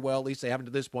very well. At least they haven't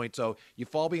to this point. So you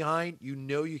fall behind,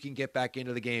 you can get back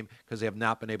into the game because they have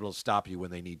not been able to stop you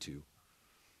when they need to.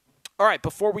 All right,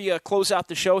 before we close out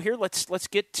the show here, let's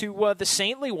get to the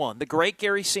saintly one. The great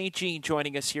Gary St. Jean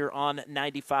joining us here on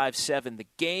 95.7 The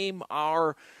Game,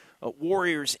 our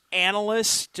Warriors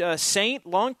analyst. Saint,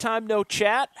 long time no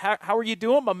chat. How are you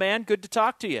doing, my man? Good to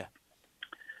talk to you.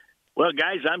 Well,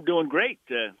 guys, I'm doing great.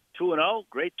 2-0,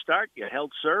 great start. You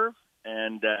held serve,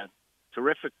 and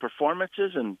terrific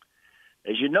performances. And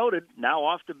as you noted, now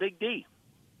off to Big D.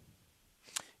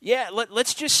 Yeah,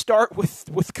 let's just start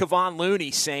with Kevon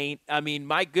Looney, Saint. I mean,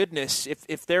 my goodness,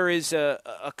 if there is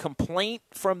a complaint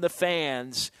from the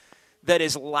fans that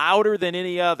is louder than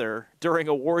any other during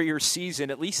a Warriors season,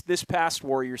 at least this past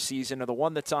Warriors season or the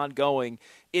one that's ongoing,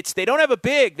 it's they don't have a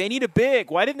big. They need a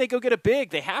big. Why didn't they go get a big?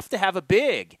 They have to have a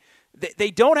big. They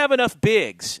don't have enough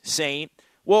bigs, Saint.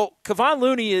 Well, Kevon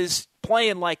Looney is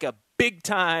playing like a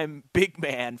big-time big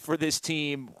man for this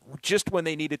team just when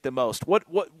they need it the most.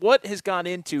 What has gone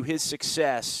into his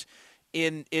success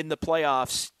in the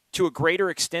playoffs to a greater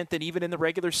extent than even in the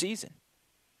regular season?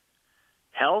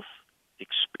 Health,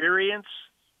 experience,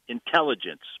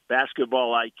 intelligence,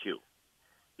 basketball IQ.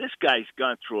 This guy's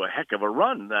gone through a heck of a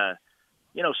run.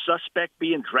 Suspect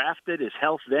being drafted, his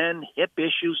health then, hip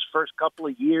issues first couple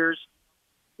of years.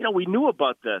 We knew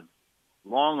about the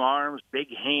long arms, big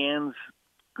hands,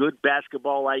 good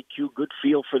basketball IQ, good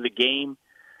feel for the game.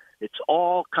 It's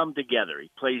all come together.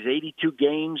 He plays 82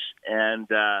 games, and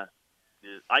the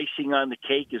icing on the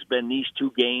cake has been these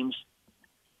 2 games.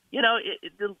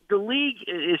 The league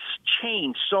has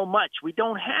changed so much. We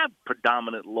don't have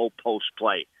predominant low-post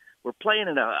play. We're playing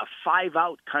in a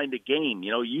 5-out kind of game.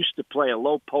 Used to play a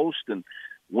low post and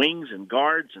wings and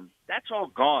guards, and that's all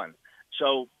gone.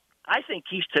 So I think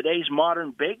he's today's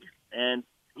modern big, and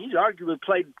he's arguably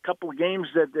played a couple of games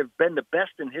that have been the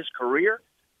best in his career.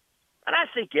 And I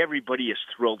think everybody is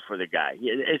thrilled for the guy.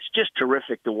 It's just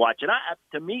terrific to watch. And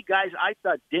to me, guys, I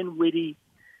thought Dinwiddie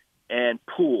and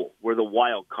Poole were the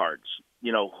wild cards.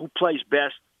 Who plays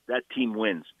best, that team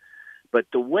wins. But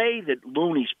the way that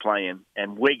Looney's playing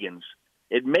and Wiggins,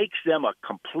 it makes them a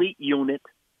complete unit.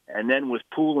 and then with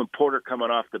Poole and Porter coming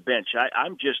off the bench,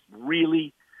 I'm just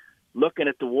really looking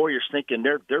at the Warriors thinking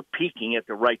they're peaking at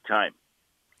the right time.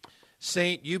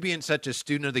 Saint, you being such a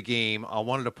student of the game, I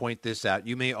wanted to point this out.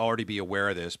 You may already be aware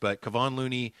of this, but Kevon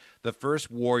Looney, the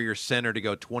first Warrior center to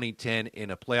go 2010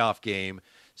 in a playoff game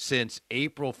since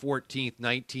April 14th,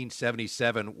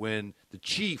 1977, when the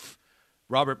Chief,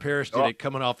 Robert Parrish, did it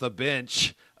coming off the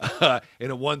bench in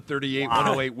a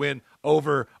 138-108 win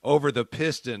over the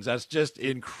Pistons. That's just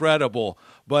incredible.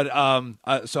 But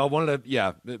so I wanted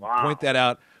to point that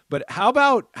out. But how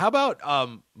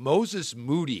about Moses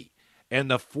Moody and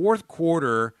the fourth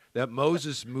quarter that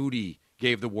Moses Moody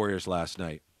gave the Warriors last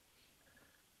night?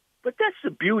 But that's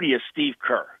the beauty of Steve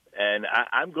Kerr. And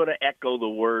I'm going to echo the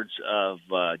words of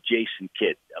Jason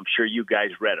Kidd. I'm sure you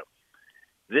guys read him.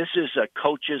 This is a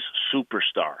coach's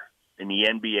superstar in the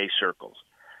NBA circles.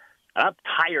 I'm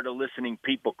tired of listening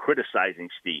people criticizing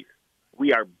Steve.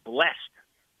 We are blessed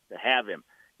to have him.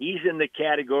 He's in the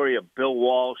category of Bill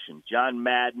Walsh and John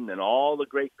Madden and all the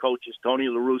great coaches, Tony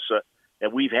La Russa,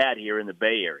 that we've had here in the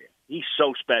Bay Area. He's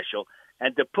so special.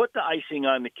 And to put the icing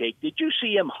on the cake, did you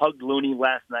see him hug Looney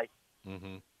last night?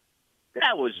 Mm-hmm.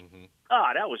 That was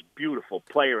that was beautiful,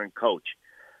 player and coach.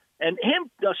 And him,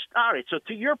 all right, so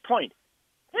to your point,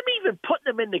 him even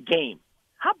putting him in the game.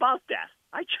 How about that?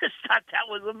 I just thought that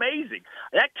was amazing.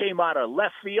 That came out of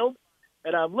left field,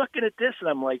 and I'm looking at this, and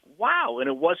I'm like, wow, and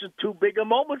it wasn't too big a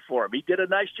moment for him. He did a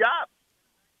nice job.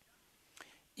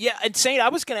 Yeah, and Saint, I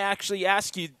was going to actually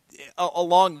ask you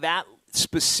along that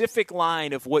specific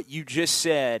line of what you just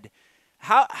said,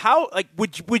 how like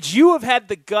would you have had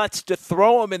the guts to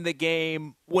throw him in the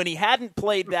game when he hadn't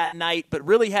played that night, but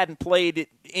really hadn't played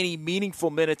any meaningful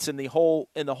minutes in the whole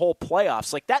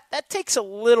playoffs? Like that takes a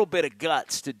little bit of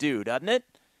guts to do, doesn't it?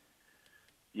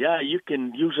 Yeah, you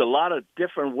can use a lot of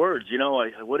different words. You know,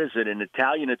 what is it in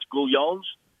Italian? It's guglions.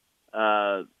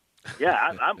 Yeah,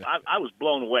 I was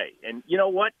blown away. And you know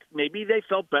what? Maybe they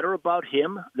felt better about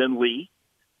him than Lee.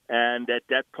 And at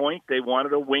that point, they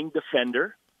wanted a wing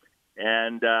defender.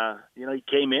 And, he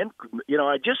came in.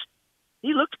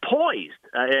 He looked poised.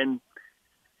 And,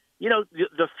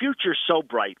 the future's so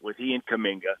bright with he and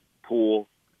Kuminga, Poole,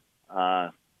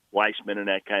 Weissman, and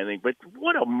that kind of thing. But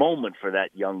what a moment for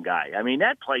that young guy. I mean,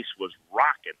 that place was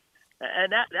rocking.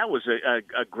 And that was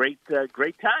a great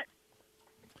time.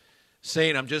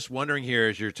 Saint, I'm just wondering here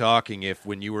as you're talking, if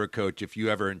when you were a coach, if you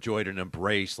ever enjoyed an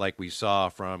embrace like we saw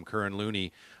from Kerr and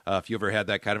Looney, if you ever had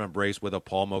that kind of embrace with a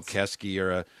Paul Mokeski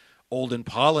or a Olden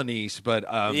Polynice, but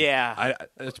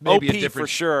it's maybe OP a different for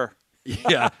sure.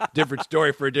 Yeah, different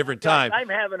story for a different time. I'm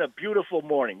having a beautiful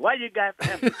morning. Why do you guys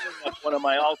have to bring up one of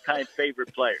my all-time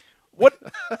favorite players? What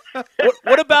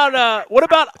about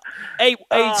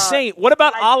Saint? What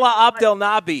about Alaa Abdel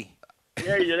Nabi?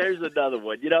 There's another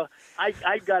one.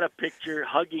 I got a picture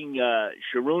hugging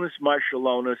Sharunas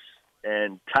Marciulionis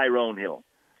and Tyrone Hill.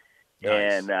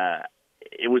 Nice. And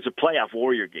it was a playoff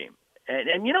Warrior game. And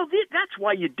that's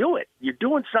why you do it. You're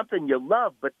doing something you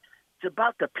love, but it's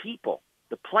about the people,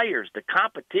 the players, the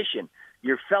competition,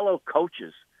 your fellow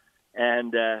coaches.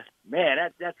 And,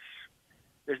 that's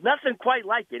there's nothing quite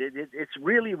like it. It's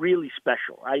really, really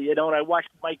special. I watched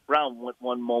Mike Brown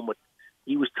one moment.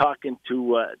 He was talking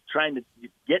to, trying to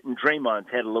get in Draymond's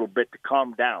head a little bit to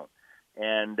calm down.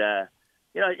 And,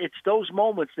 it's those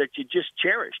moments that you just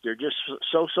cherish. They're just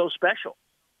so special.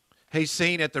 Hey,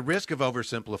 Saint, at the risk of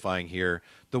oversimplifying here,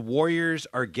 the Warriors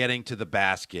are getting to the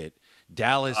basket.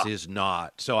 Dallas is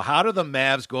not. So how do the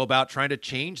Mavs go about trying to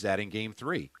change that in Game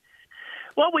 3?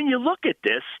 Well, when you look at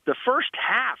this, the first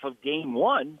half of Game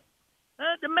 1,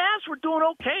 the Mavs were doing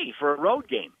okay for a road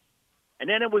game. And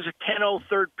then it was a 10-0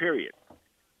 third period.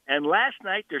 And last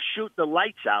night, they're shooting the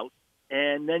lights out,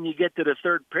 and then you get to the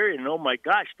third period, and oh, my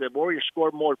gosh, the Warriors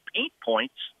scored more paint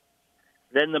points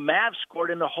than the Mavs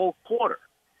scored in the whole quarter.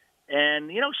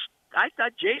 And, I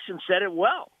thought Jason said it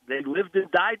well. They lived and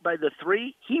died by the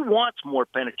three. He wants more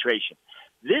penetration.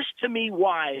 This, to me,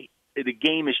 why the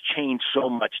game has changed so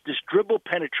much. This dribble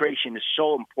penetration is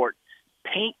so important.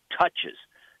 Paint touches.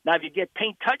 Now, if you get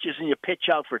paint touches and you pitch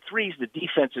out for threes, the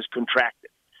defense is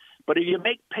contracted. But if you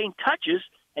make paint touches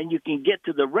and you can get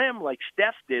to the rim like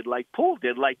Steph did, like Poole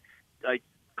did, like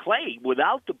Clay,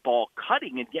 without the ball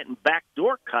cutting and getting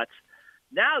backdoor cuts,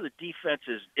 now the defense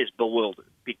is bewildered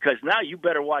because now you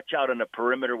better watch out on the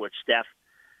perimeter with Steph.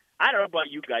 I don't know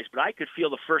about you guys, but I could feel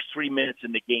the first 3 minutes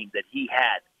in the game that he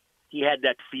had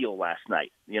that feel last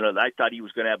night. I thought he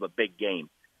was going to have a big game.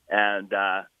 And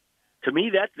to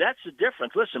me, that's the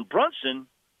difference. Listen, Brunson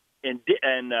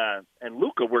and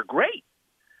Luka were great.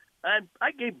 And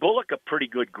I gave Bullock a pretty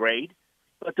good grade.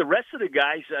 But the rest of the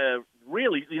guys,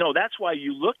 really, that's why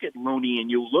you look at Looney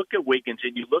and you look at Wiggins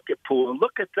and you look at Poole and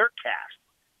look at their cast.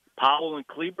 Powell and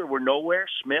Kleber were nowhere.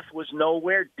 Smith was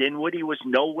nowhere. Dinwiddie was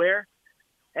nowhere.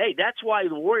 Hey, that's why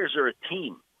the Warriors are a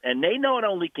team. And they not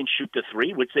only can shoot the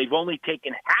three, which they've only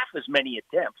taken half as many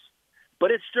attempts,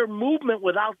 but it's their movement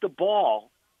without the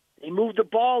ball. They move the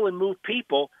ball and move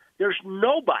people. There's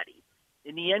nobody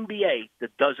in the NBA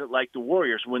that does it like the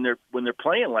Warriors when they're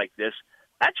playing like this.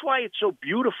 That's why it's so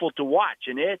beautiful to watch,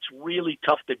 and it's really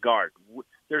tough to guard.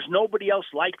 There's nobody else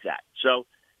like that. So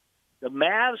the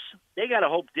Mavs, they got to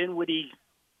hope Dinwiddie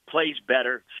plays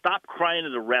better. Stop crying to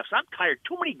the refs. I'm tired.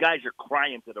 Too many guys are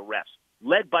crying to the refs,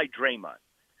 led by Draymond.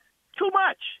 Too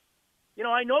much.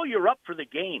 I know you're up for the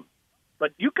game,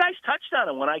 but you guys touched on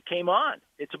it when I came on.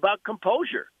 It's about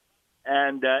composure,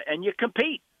 and you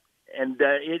compete, and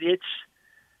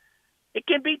it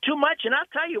can be too much. And I'll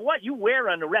tell you what, you wear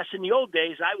on the refs. In the old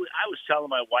days, I was telling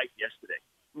my wife yesterday.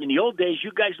 In the old days,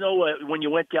 you guys know when you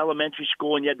went to elementary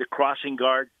school and you had the crossing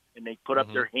guard and they put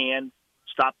up their hand,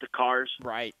 stop the cars.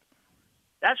 Right.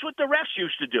 That's what the refs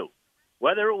used to do.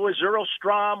 Whether it was Earl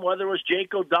Strom, whether it was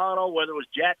Jake O'Donnell, whether it was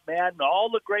Jack Madden, all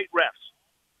the great refs.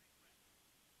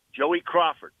 Joey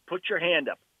Crawford, put your hand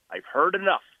up. I've heard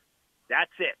enough.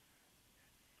 That's it.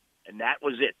 And that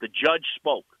was it. The judge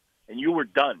spoke, and you were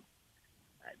done.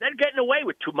 They're getting away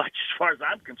with too much as far as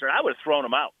I'm concerned. I would have thrown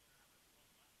them out.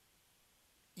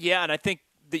 Yeah, and I think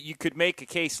that you could make a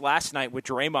case last night with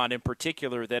Draymond in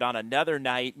particular that on another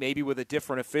night, maybe with a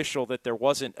different official that there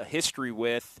wasn't a history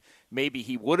with, maybe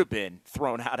he would have been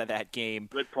thrown out of that game.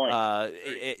 Good point.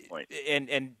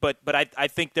 But I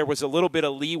think there was a little bit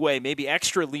of leeway, maybe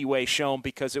extra leeway shown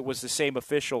because it was the same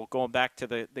official going back to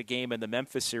the game in the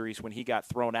Memphis series when he got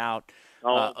thrown out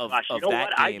of that game.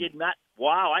 I did not.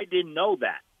 Wow, I didn't know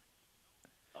that.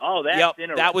 Oh, that's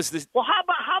interesting. That was the. Well,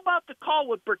 how about the call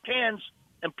with Bertans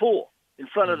and Poole in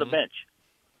front of the bench?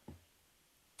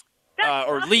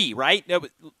 Or Lee, right? No,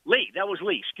 Lee. That was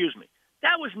Lee. Excuse me.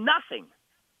 That was nothing.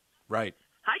 Right.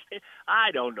 I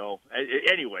don't know.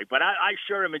 Anyway, but I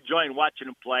sure am enjoying watching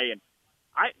him play. And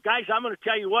guys, I'm going to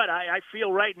tell you what. I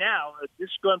feel right now this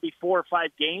is going to be 4 or 5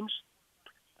 games.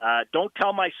 Don't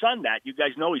tell my son that. You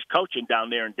guys know he's coaching down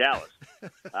there in Dallas.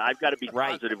 I've got to be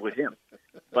positive with him.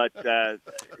 But they've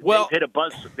hit a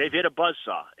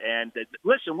buzzsaw. And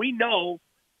listen, we know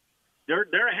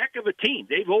they're a heck of a team.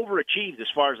 They've overachieved as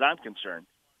far as I'm concerned.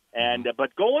 And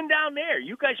but going down there,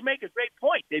 you guys make a great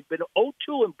point. They've been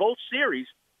 0-2 in both series,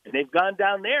 and they've gone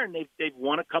down there and they've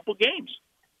won a couple games.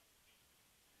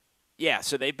 Yeah,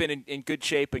 so they've been in good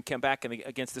shape and come back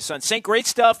against the Suns. St. Great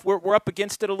stuff. We're up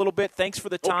against it a little bit. Thanks for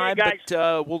the time, okay,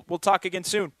 guys. But we'll talk again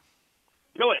soon.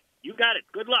 Do it. You got it.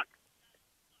 Good luck.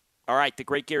 All right, the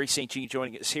great Gary St. Jean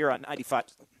joining us here on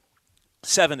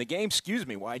 95.7 The Game. Excuse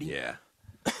me, Whitey. Yeah.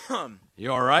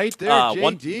 You all right there,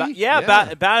 JD?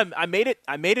 About I made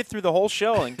it through the whole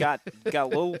show and got a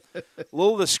little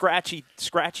of the scratchy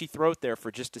throat there for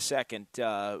just a second.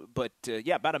 But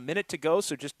about a minute to go.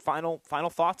 So just final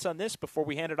thoughts on this before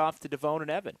we hand it off to Devone and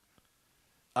Evan.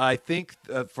 I think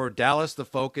for Dallas, the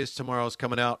focus tomorrow is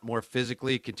coming out more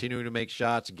physically, continuing to make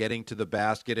shots, getting to the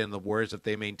basket, and the Warriors, if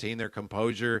they maintain their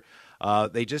composure,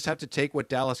 they just have to take what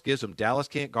Dallas gives them. Dallas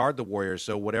can't guard the Warriors,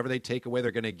 so whatever they take away,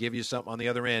 they're going to give you something on the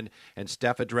other end. And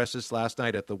Steph addressed this last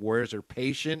night. If the Warriors are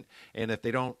patient and if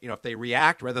they don't, if they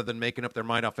react rather than making up their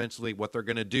mind offensively what they're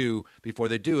going to do before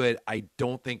they do it, I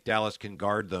don't think Dallas can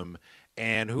guard them.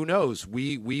 And who knows?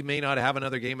 We may not have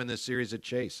another game in this series at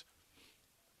Chase.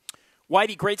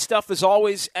 Whitey, great stuff as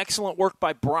always. Excellent work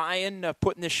by Brian,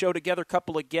 putting this show together. A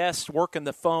couple of guests, working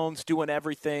the phones, doing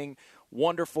everything.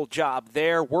 Wonderful job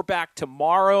there. We're back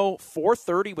tomorrow,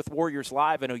 4:30 with Warriors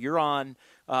Live. I know you're on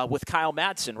with Kyle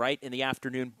Madsen, right, in the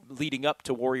afternoon leading up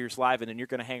to Warriors Live, and then you're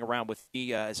going to hang around with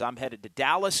me as I'm headed to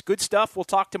Dallas. Good stuff. We'll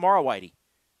talk tomorrow, Whitey.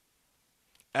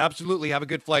 Absolutely. Have a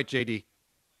good flight, JD.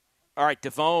 All right,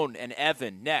 Devone and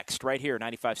Evan next, right here,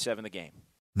 95.7 The Game.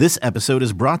 This episode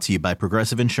is brought to you by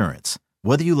Progressive Insurance.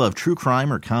 Whether you love true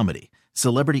crime or comedy,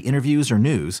 celebrity interviews or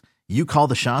news, you call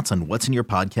the shots on what's in your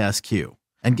podcast queue.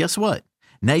 And guess what?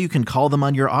 Now you can call them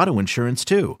on your auto insurance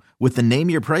too with the Name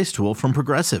Your Price tool from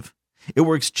Progressive. It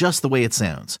works just the way it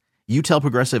sounds. You tell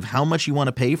Progressive how much you want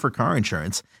to pay for car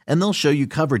insurance, and they'll show you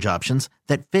coverage options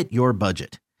that fit your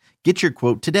budget. Get your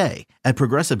quote today at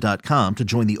Progressive.com to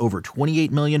join the over 28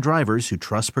 million drivers who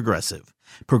trust Progressive.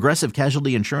 Progressive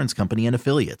Casualty Insurance Company and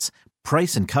Affiliates.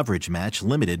 Price and coverage match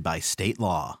limited by state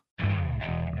law.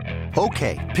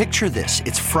 Okay, picture this.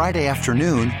 It's Friday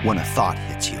afternoon when a thought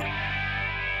hits you.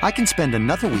 I can spend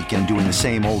another weekend doing the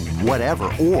same old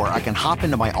whatever, or I can hop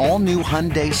into my all-new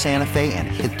Hyundai Santa Fe and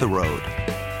hit the road.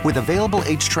 With available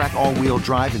H-Track all-wheel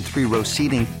drive and 3-row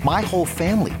seating, my whole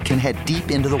family can head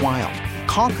deep into the wild.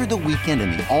 Conquer the weekend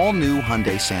in the all-new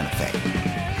Hyundai Santa Fe.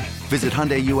 Visit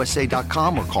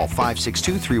HyundaiUSA.com or call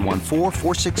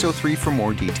 562-314-4603 for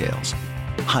more details.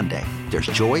 Hyundai, there's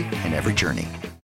joy in every journey.